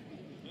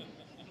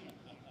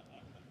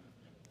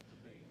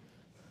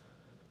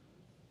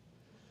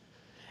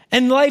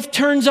 And life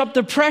turns up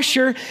the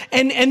pressure,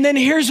 and then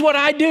here's what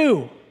I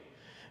do.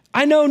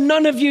 I know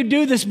none of you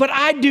do this, but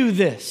I do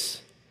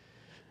this.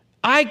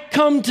 I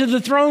come to the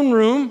throne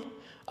room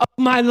of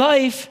my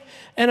life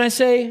and I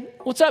say,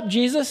 what's up,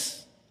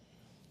 Jesus?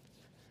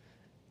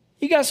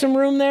 You got some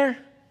room there?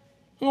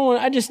 Oh,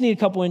 I just need a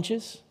couple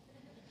inches.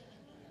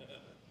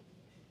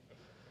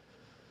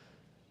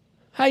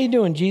 How you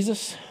doing,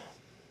 Jesus?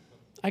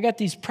 I got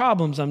these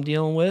problems I'm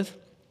dealing with.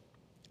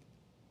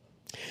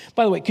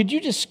 By the way, could you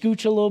just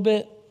scooch a little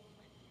bit?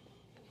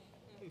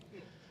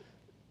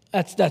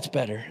 That's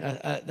better.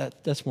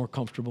 That's more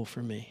comfortable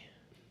for me.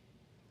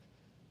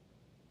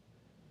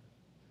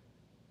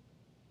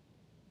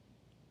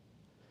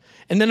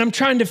 And then I'm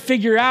trying to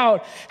figure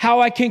out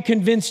how I can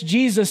convince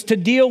Jesus to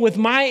deal with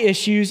my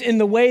issues in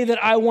the way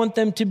that I want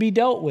them to be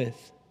dealt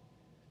with.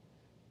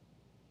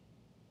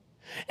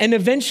 And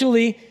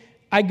eventually,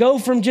 I go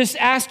from just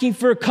asking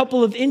for a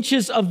couple of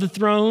inches of the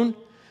throne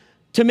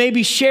to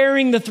maybe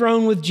sharing the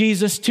throne with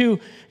Jesus to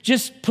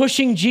just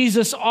pushing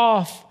Jesus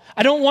off.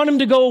 I don't want him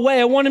to go away.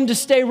 I want him to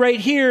stay right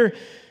here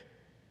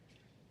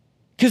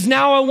because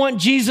now I want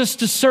Jesus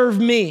to serve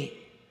me.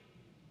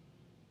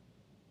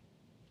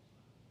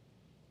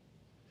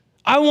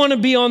 I want to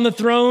be on the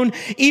throne,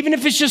 even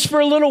if it's just for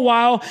a little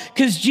while,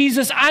 because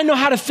Jesus, I know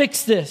how to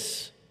fix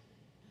this.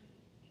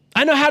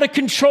 I know how to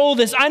control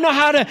this. I know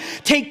how to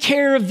take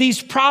care of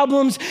these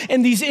problems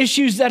and these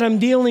issues that I'm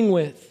dealing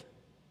with.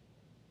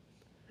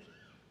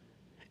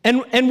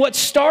 And what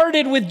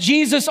started with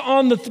Jesus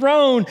on the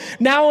throne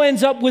now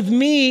ends up with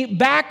me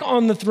back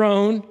on the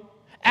throne,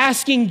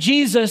 asking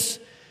Jesus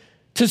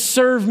to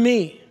serve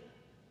me.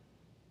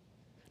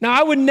 Now,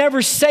 I would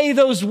never say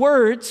those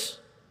words,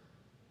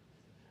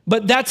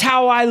 but that's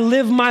how I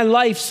live my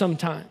life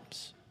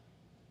sometimes.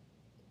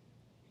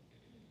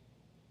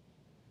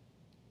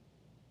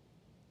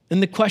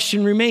 And the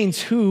question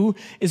remains, who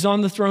is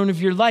on the throne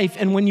of your life?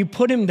 And when you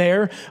put him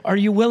there, are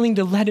you willing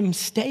to let him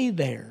stay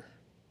there?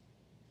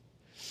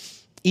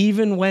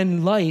 Even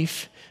when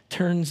life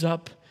turns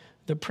up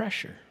the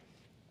pressure.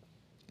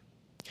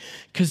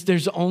 Because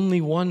there's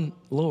only one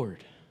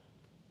Lord.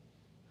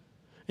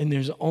 And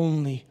there's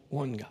only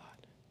one God.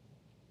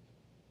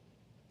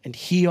 And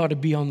he ought to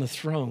be on the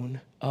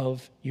throne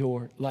of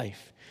your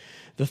life.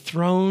 The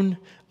throne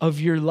of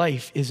your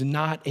life is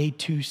not a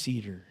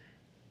two-seater.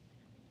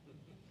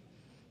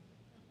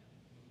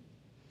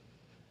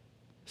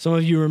 Some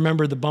of you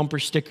remember the bumper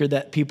sticker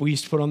that people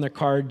used to put on their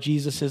car,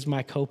 Jesus is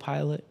my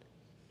co-pilot.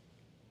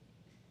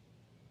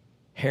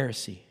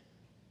 Heresy.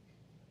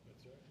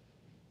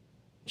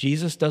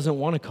 Jesus doesn't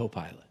want a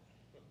co-pilot.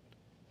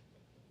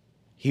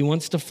 He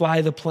wants to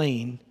fly the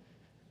plane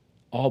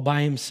all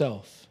by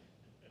himself.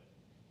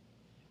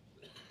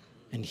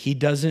 And he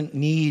doesn't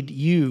need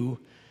you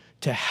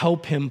to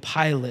help him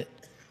pilot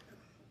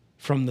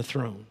from the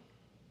throne.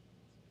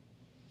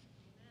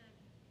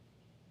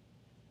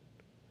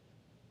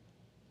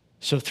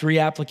 So 3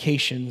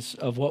 applications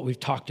of what we've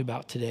talked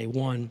about today.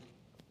 1,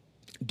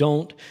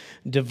 don't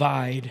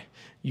divide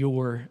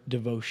your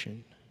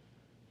devotion.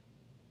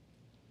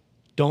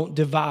 Don't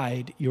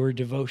divide your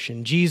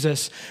devotion.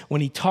 Jesus, when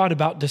he taught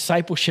about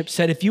discipleship,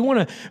 said, if you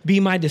want to be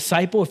my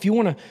disciple, if you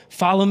want to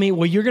follow me,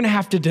 well, you're going to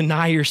have to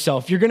deny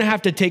yourself. You're going to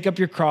have to take up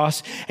your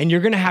cross and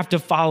you're going to have to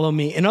follow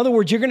me. In other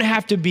words, you're going to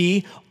have to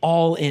be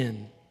all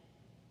in.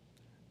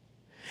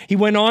 He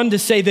went on to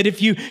say that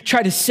if you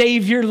try to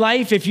save your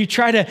life, if you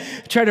try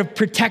to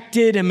protect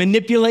it and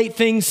manipulate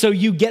things so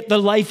you get the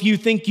life you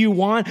think you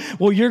want,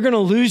 well, you're going to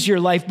lose your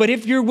life. But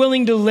if you're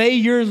willing to lay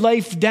your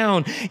life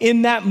down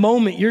in that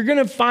moment, you're going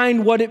to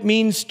find what it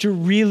means to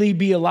really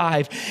be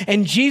alive.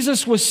 And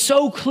Jesus was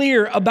so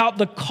clear about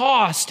the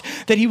cost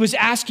that he was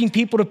asking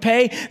people to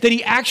pay that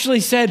he actually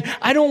said,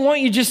 I don't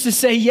want you just to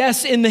say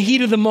yes in the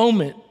heat of the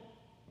moment.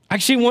 I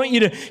actually want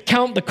you to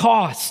count the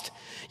cost.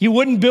 You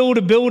wouldn't build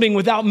a building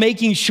without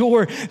making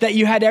sure that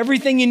you had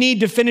everything you need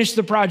to finish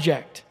the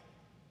project.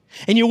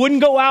 And you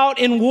wouldn't go out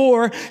in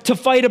war to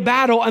fight a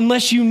battle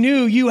unless you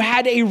knew you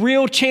had a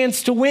real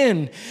chance to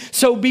win.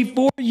 So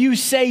before you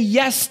say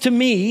yes to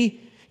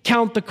me,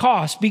 count the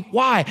cost.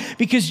 Why?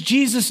 Because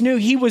Jesus knew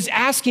he was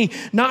asking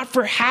not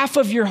for half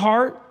of your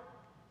heart,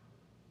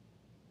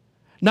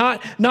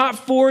 not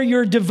for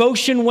your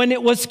devotion when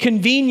it was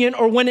convenient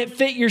or when it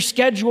fit your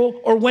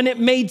schedule or when it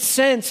made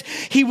sense.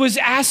 He was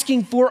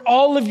asking for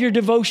all of your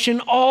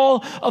devotion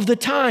all of the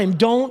time.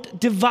 Don't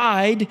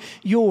divide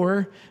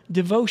your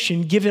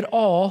devotion. Give it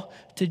all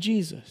to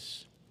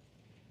Jesus.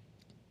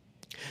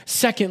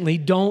 Secondly,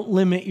 don't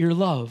limit your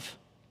love.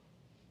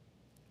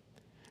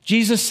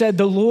 Jesus said,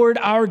 the Lord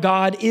our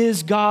God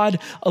is God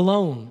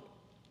alone.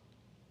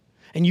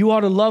 And you ought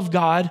to love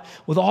God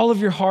with all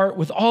of your heart,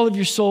 with all of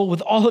your soul,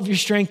 with all of your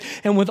strength,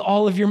 and with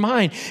all of your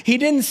mind. He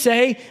didn't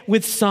say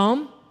with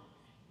some,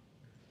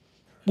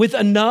 with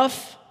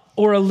enough,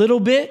 or a little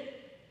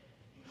bit,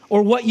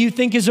 or what you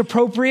think is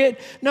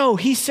appropriate. No,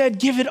 he said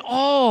give it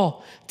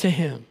all to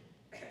him.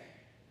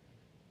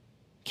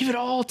 Give it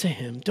all to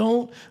him.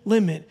 Don't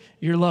limit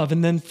your love.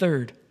 And then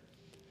third,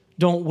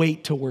 don't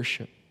wait to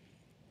worship.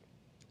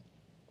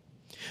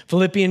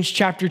 Philippians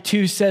chapter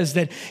 2 says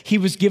that he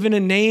was given a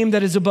name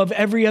that is above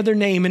every other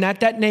name, and at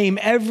that name,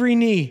 every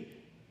knee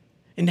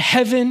in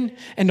heaven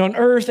and on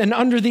earth and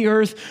under the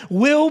earth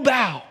will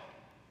bow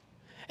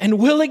and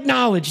will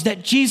acknowledge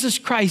that Jesus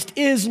Christ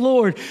is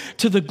Lord,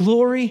 to the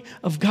glory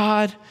of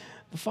God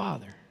the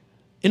Father.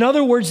 In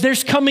other words,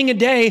 there's coming a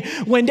day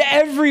when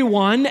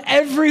everyone,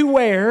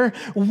 everywhere,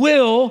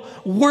 will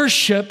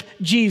worship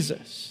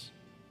Jesus.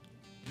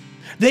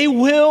 They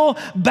will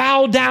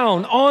bow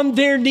down on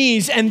their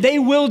knees and they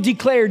will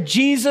declare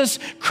Jesus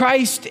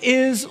Christ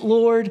is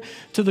Lord,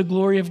 to the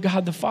glory of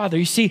God the Father.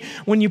 You see,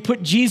 when you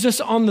put Jesus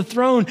on the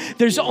throne,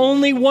 there's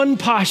only one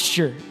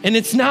posture, and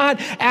it's not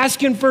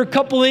asking for a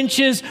couple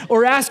inches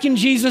or asking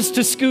Jesus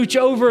to scooch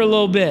over a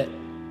little bit.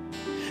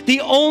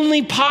 The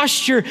only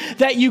posture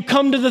that you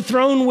come to the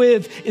throne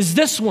with is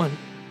this one.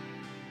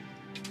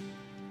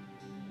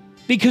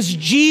 Because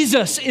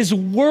Jesus is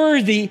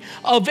worthy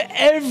of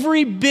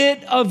every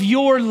bit of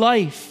your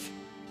life.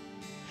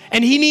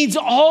 And he needs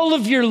all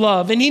of your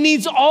love, and he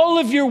needs all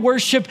of your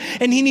worship,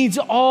 and he needs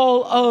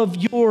all of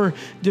your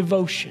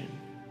devotion.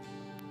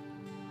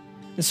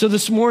 And so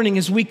this morning,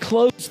 as we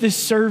close this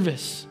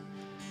service,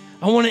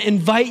 I want to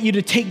invite you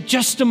to take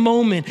just a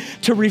moment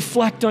to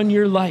reflect on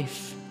your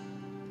life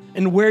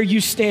and where you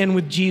stand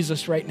with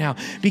Jesus right now,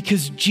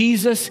 because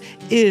Jesus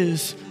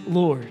is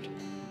Lord.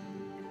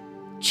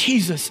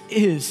 Jesus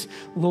is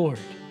Lord.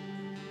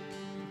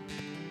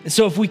 And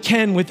so if we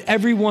can, with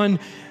everyone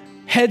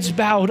heads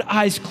bowed,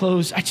 eyes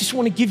closed, I just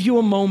want to give you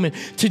a moment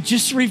to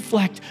just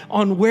reflect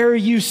on where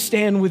you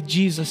stand with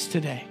Jesus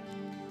today.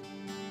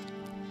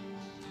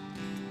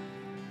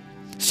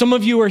 Some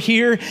of you are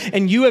here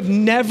and you have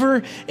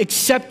never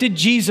accepted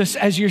Jesus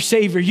as your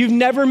Savior. You've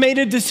never made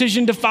a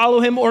decision to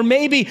follow him, or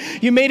maybe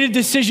you made a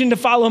decision to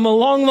follow him a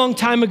long, long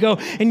time ago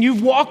and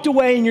you've walked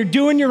away and you're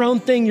doing your own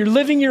thing, you're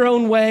living your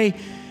own way,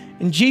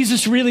 and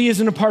Jesus really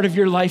isn't a part of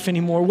your life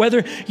anymore.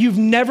 Whether you've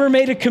never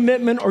made a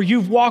commitment or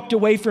you've walked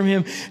away from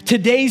him,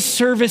 today's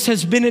service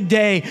has been a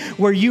day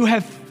where you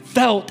have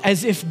felt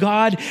as if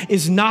God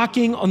is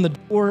knocking on the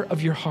door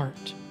of your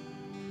heart.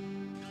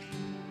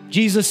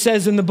 Jesus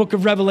says in the book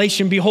of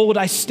Revelation, "Behold,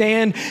 I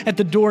stand at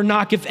the door,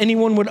 knock. If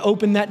anyone would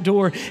open that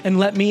door and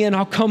let me in,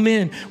 I'll come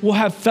in. We'll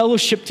have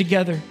fellowship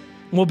together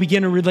and we'll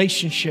begin a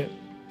relationship."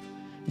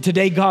 And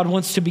today, God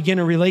wants to begin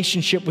a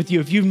relationship with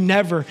you. If you've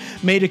never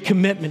made a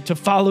commitment to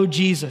follow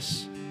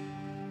Jesus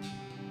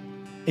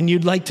and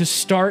you'd like to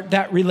start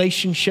that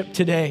relationship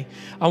today,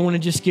 I want to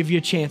just give you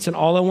a chance. And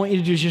all I want you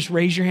to do is just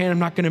raise your hand. I'm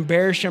not going to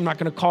embarrass you. I'm not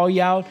going to call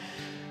you out.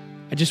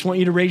 I just want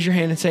you to raise your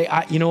hand and say,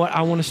 you know what?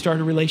 I want to start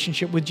a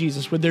relationship with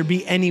Jesus. Would there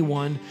be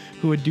anyone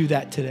who would do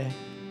that today?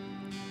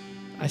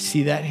 I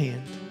see that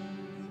hand.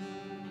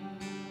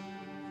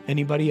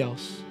 Anybody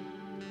else?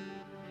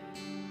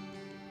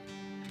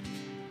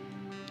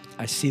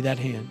 I see that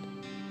hand.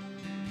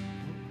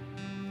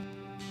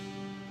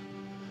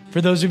 For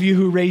those of you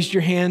who raised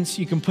your hands,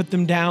 you can put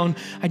them down.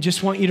 I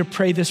just want you to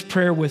pray this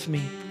prayer with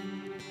me.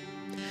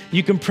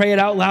 You can pray it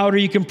out loud or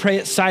you can pray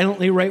it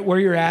silently right where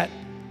you're at.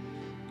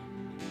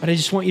 But I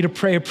just want you to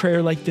pray a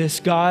prayer like this.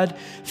 God,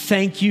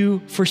 thank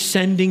you for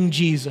sending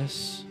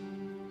Jesus.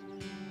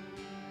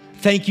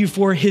 Thank you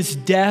for his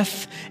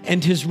death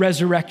and his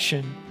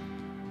resurrection.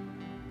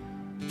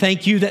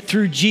 Thank you that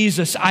through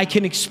Jesus, I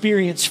can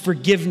experience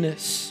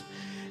forgiveness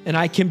and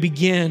I can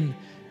begin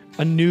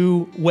a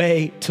new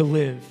way to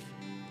live.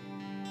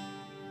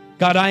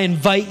 God, I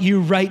invite you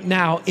right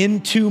now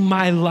into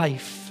my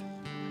life.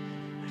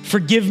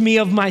 Forgive me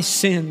of my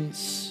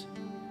sins.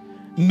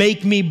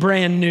 Make me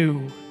brand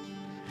new.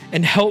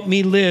 And help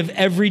me live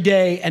every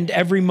day and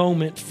every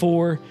moment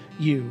for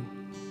you.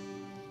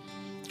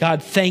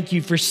 God, thank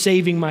you for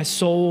saving my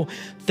soul.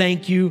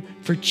 Thank you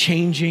for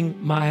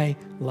changing my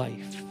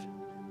life.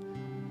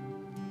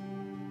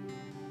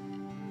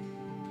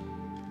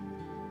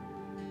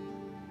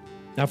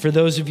 Now, for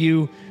those of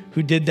you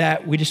who did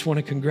that, we just want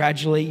to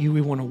congratulate you. We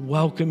want to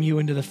welcome you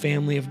into the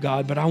family of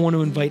God. But I want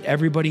to invite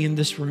everybody in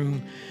this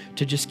room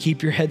to just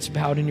keep your heads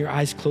bowed and your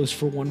eyes closed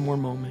for one more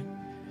moment.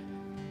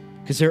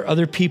 Because there are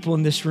other people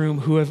in this room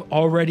who have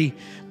already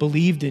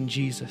believed in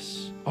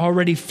Jesus,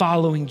 already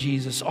following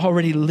Jesus,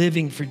 already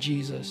living for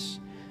Jesus.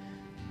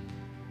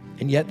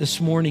 And yet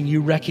this morning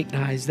you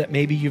recognize that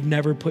maybe you've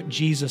never put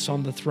Jesus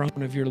on the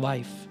throne of your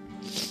life.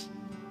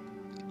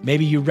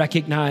 Maybe you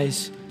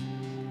recognize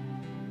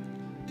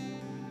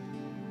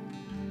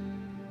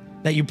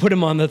that you put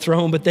him on the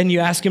throne, but then you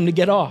ask him to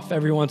get off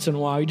every once in a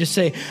while. You just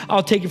say,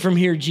 I'll take it from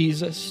here,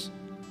 Jesus.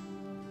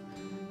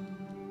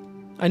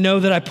 I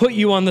know that I put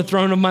you on the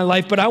throne of my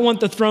life, but I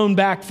want the throne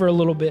back for a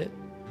little bit.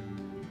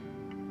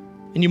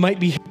 And you might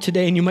be here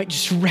today and you might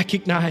just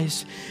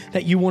recognize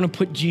that you want to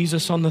put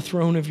Jesus on the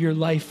throne of your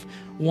life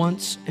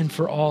once and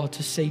for all,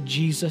 to say,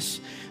 Jesus,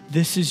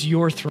 this is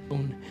your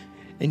throne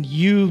and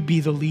you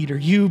be the leader,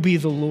 you be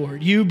the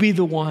Lord, you be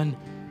the one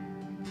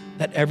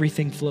that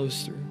everything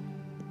flows through.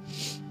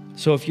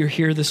 So if you're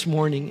here this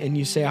morning and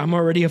you say, I'm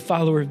already a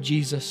follower of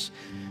Jesus,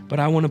 but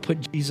I want to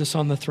put Jesus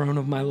on the throne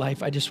of my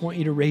life, I just want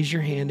you to raise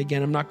your hand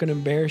again. I'm not going to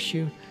embarrass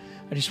you.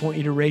 I just want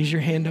you to raise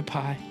your hand up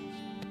high.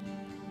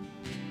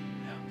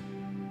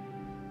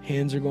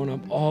 Hands are going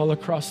up all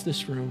across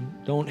this room.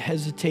 Don't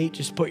hesitate.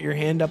 Just put your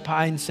hand up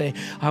high and say,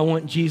 I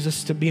want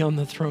Jesus to be on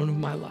the throne of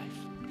my life.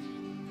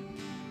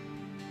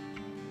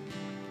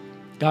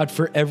 God,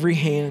 for every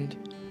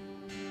hand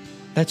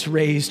that's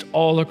raised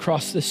all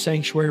across this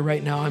sanctuary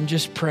right now, I'm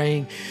just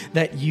praying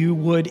that you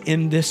would,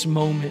 in this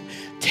moment,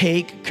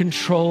 take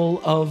control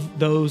of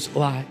those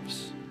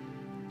lives.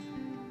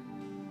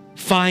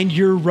 Find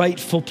your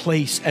rightful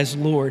place as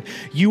Lord.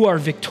 You are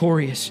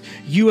victorious.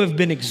 You have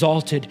been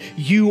exalted.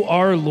 You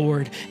are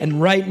Lord.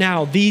 And right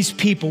now, these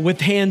people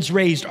with hands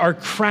raised are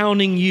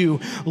crowning you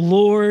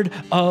Lord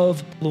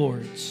of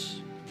Lords.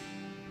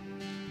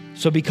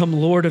 So become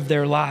Lord of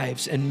their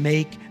lives and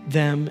make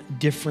them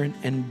different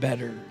and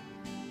better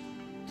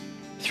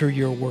through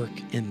your work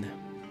in them.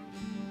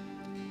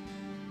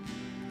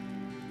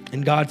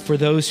 And God, for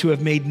those who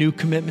have made new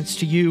commitments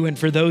to you and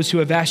for those who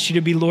have asked you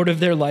to be Lord of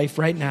their life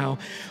right now,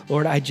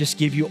 Lord, I just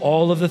give you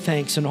all of the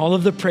thanks and all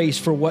of the praise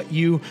for what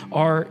you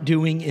are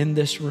doing in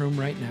this room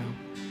right now.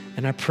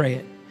 And I pray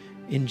it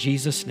in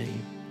Jesus'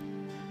 name.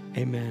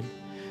 Amen.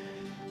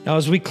 Now,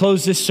 as we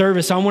close this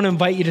service, I want to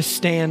invite you to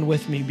stand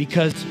with me,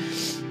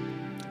 because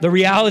the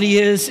reality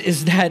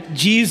is that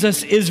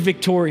Jesus is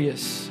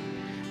victorious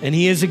and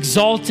he is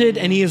exalted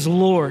and he is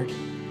Lord.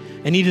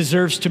 And he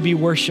deserves to be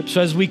worshiped.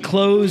 So as we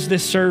close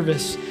this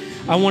service,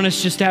 I want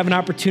us just to have an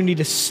opportunity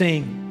to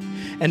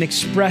sing and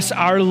express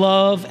our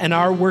love and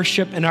our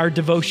worship and our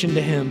devotion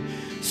to him.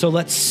 So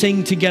let's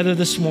sing together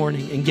this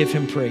morning and give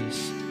him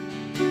praise.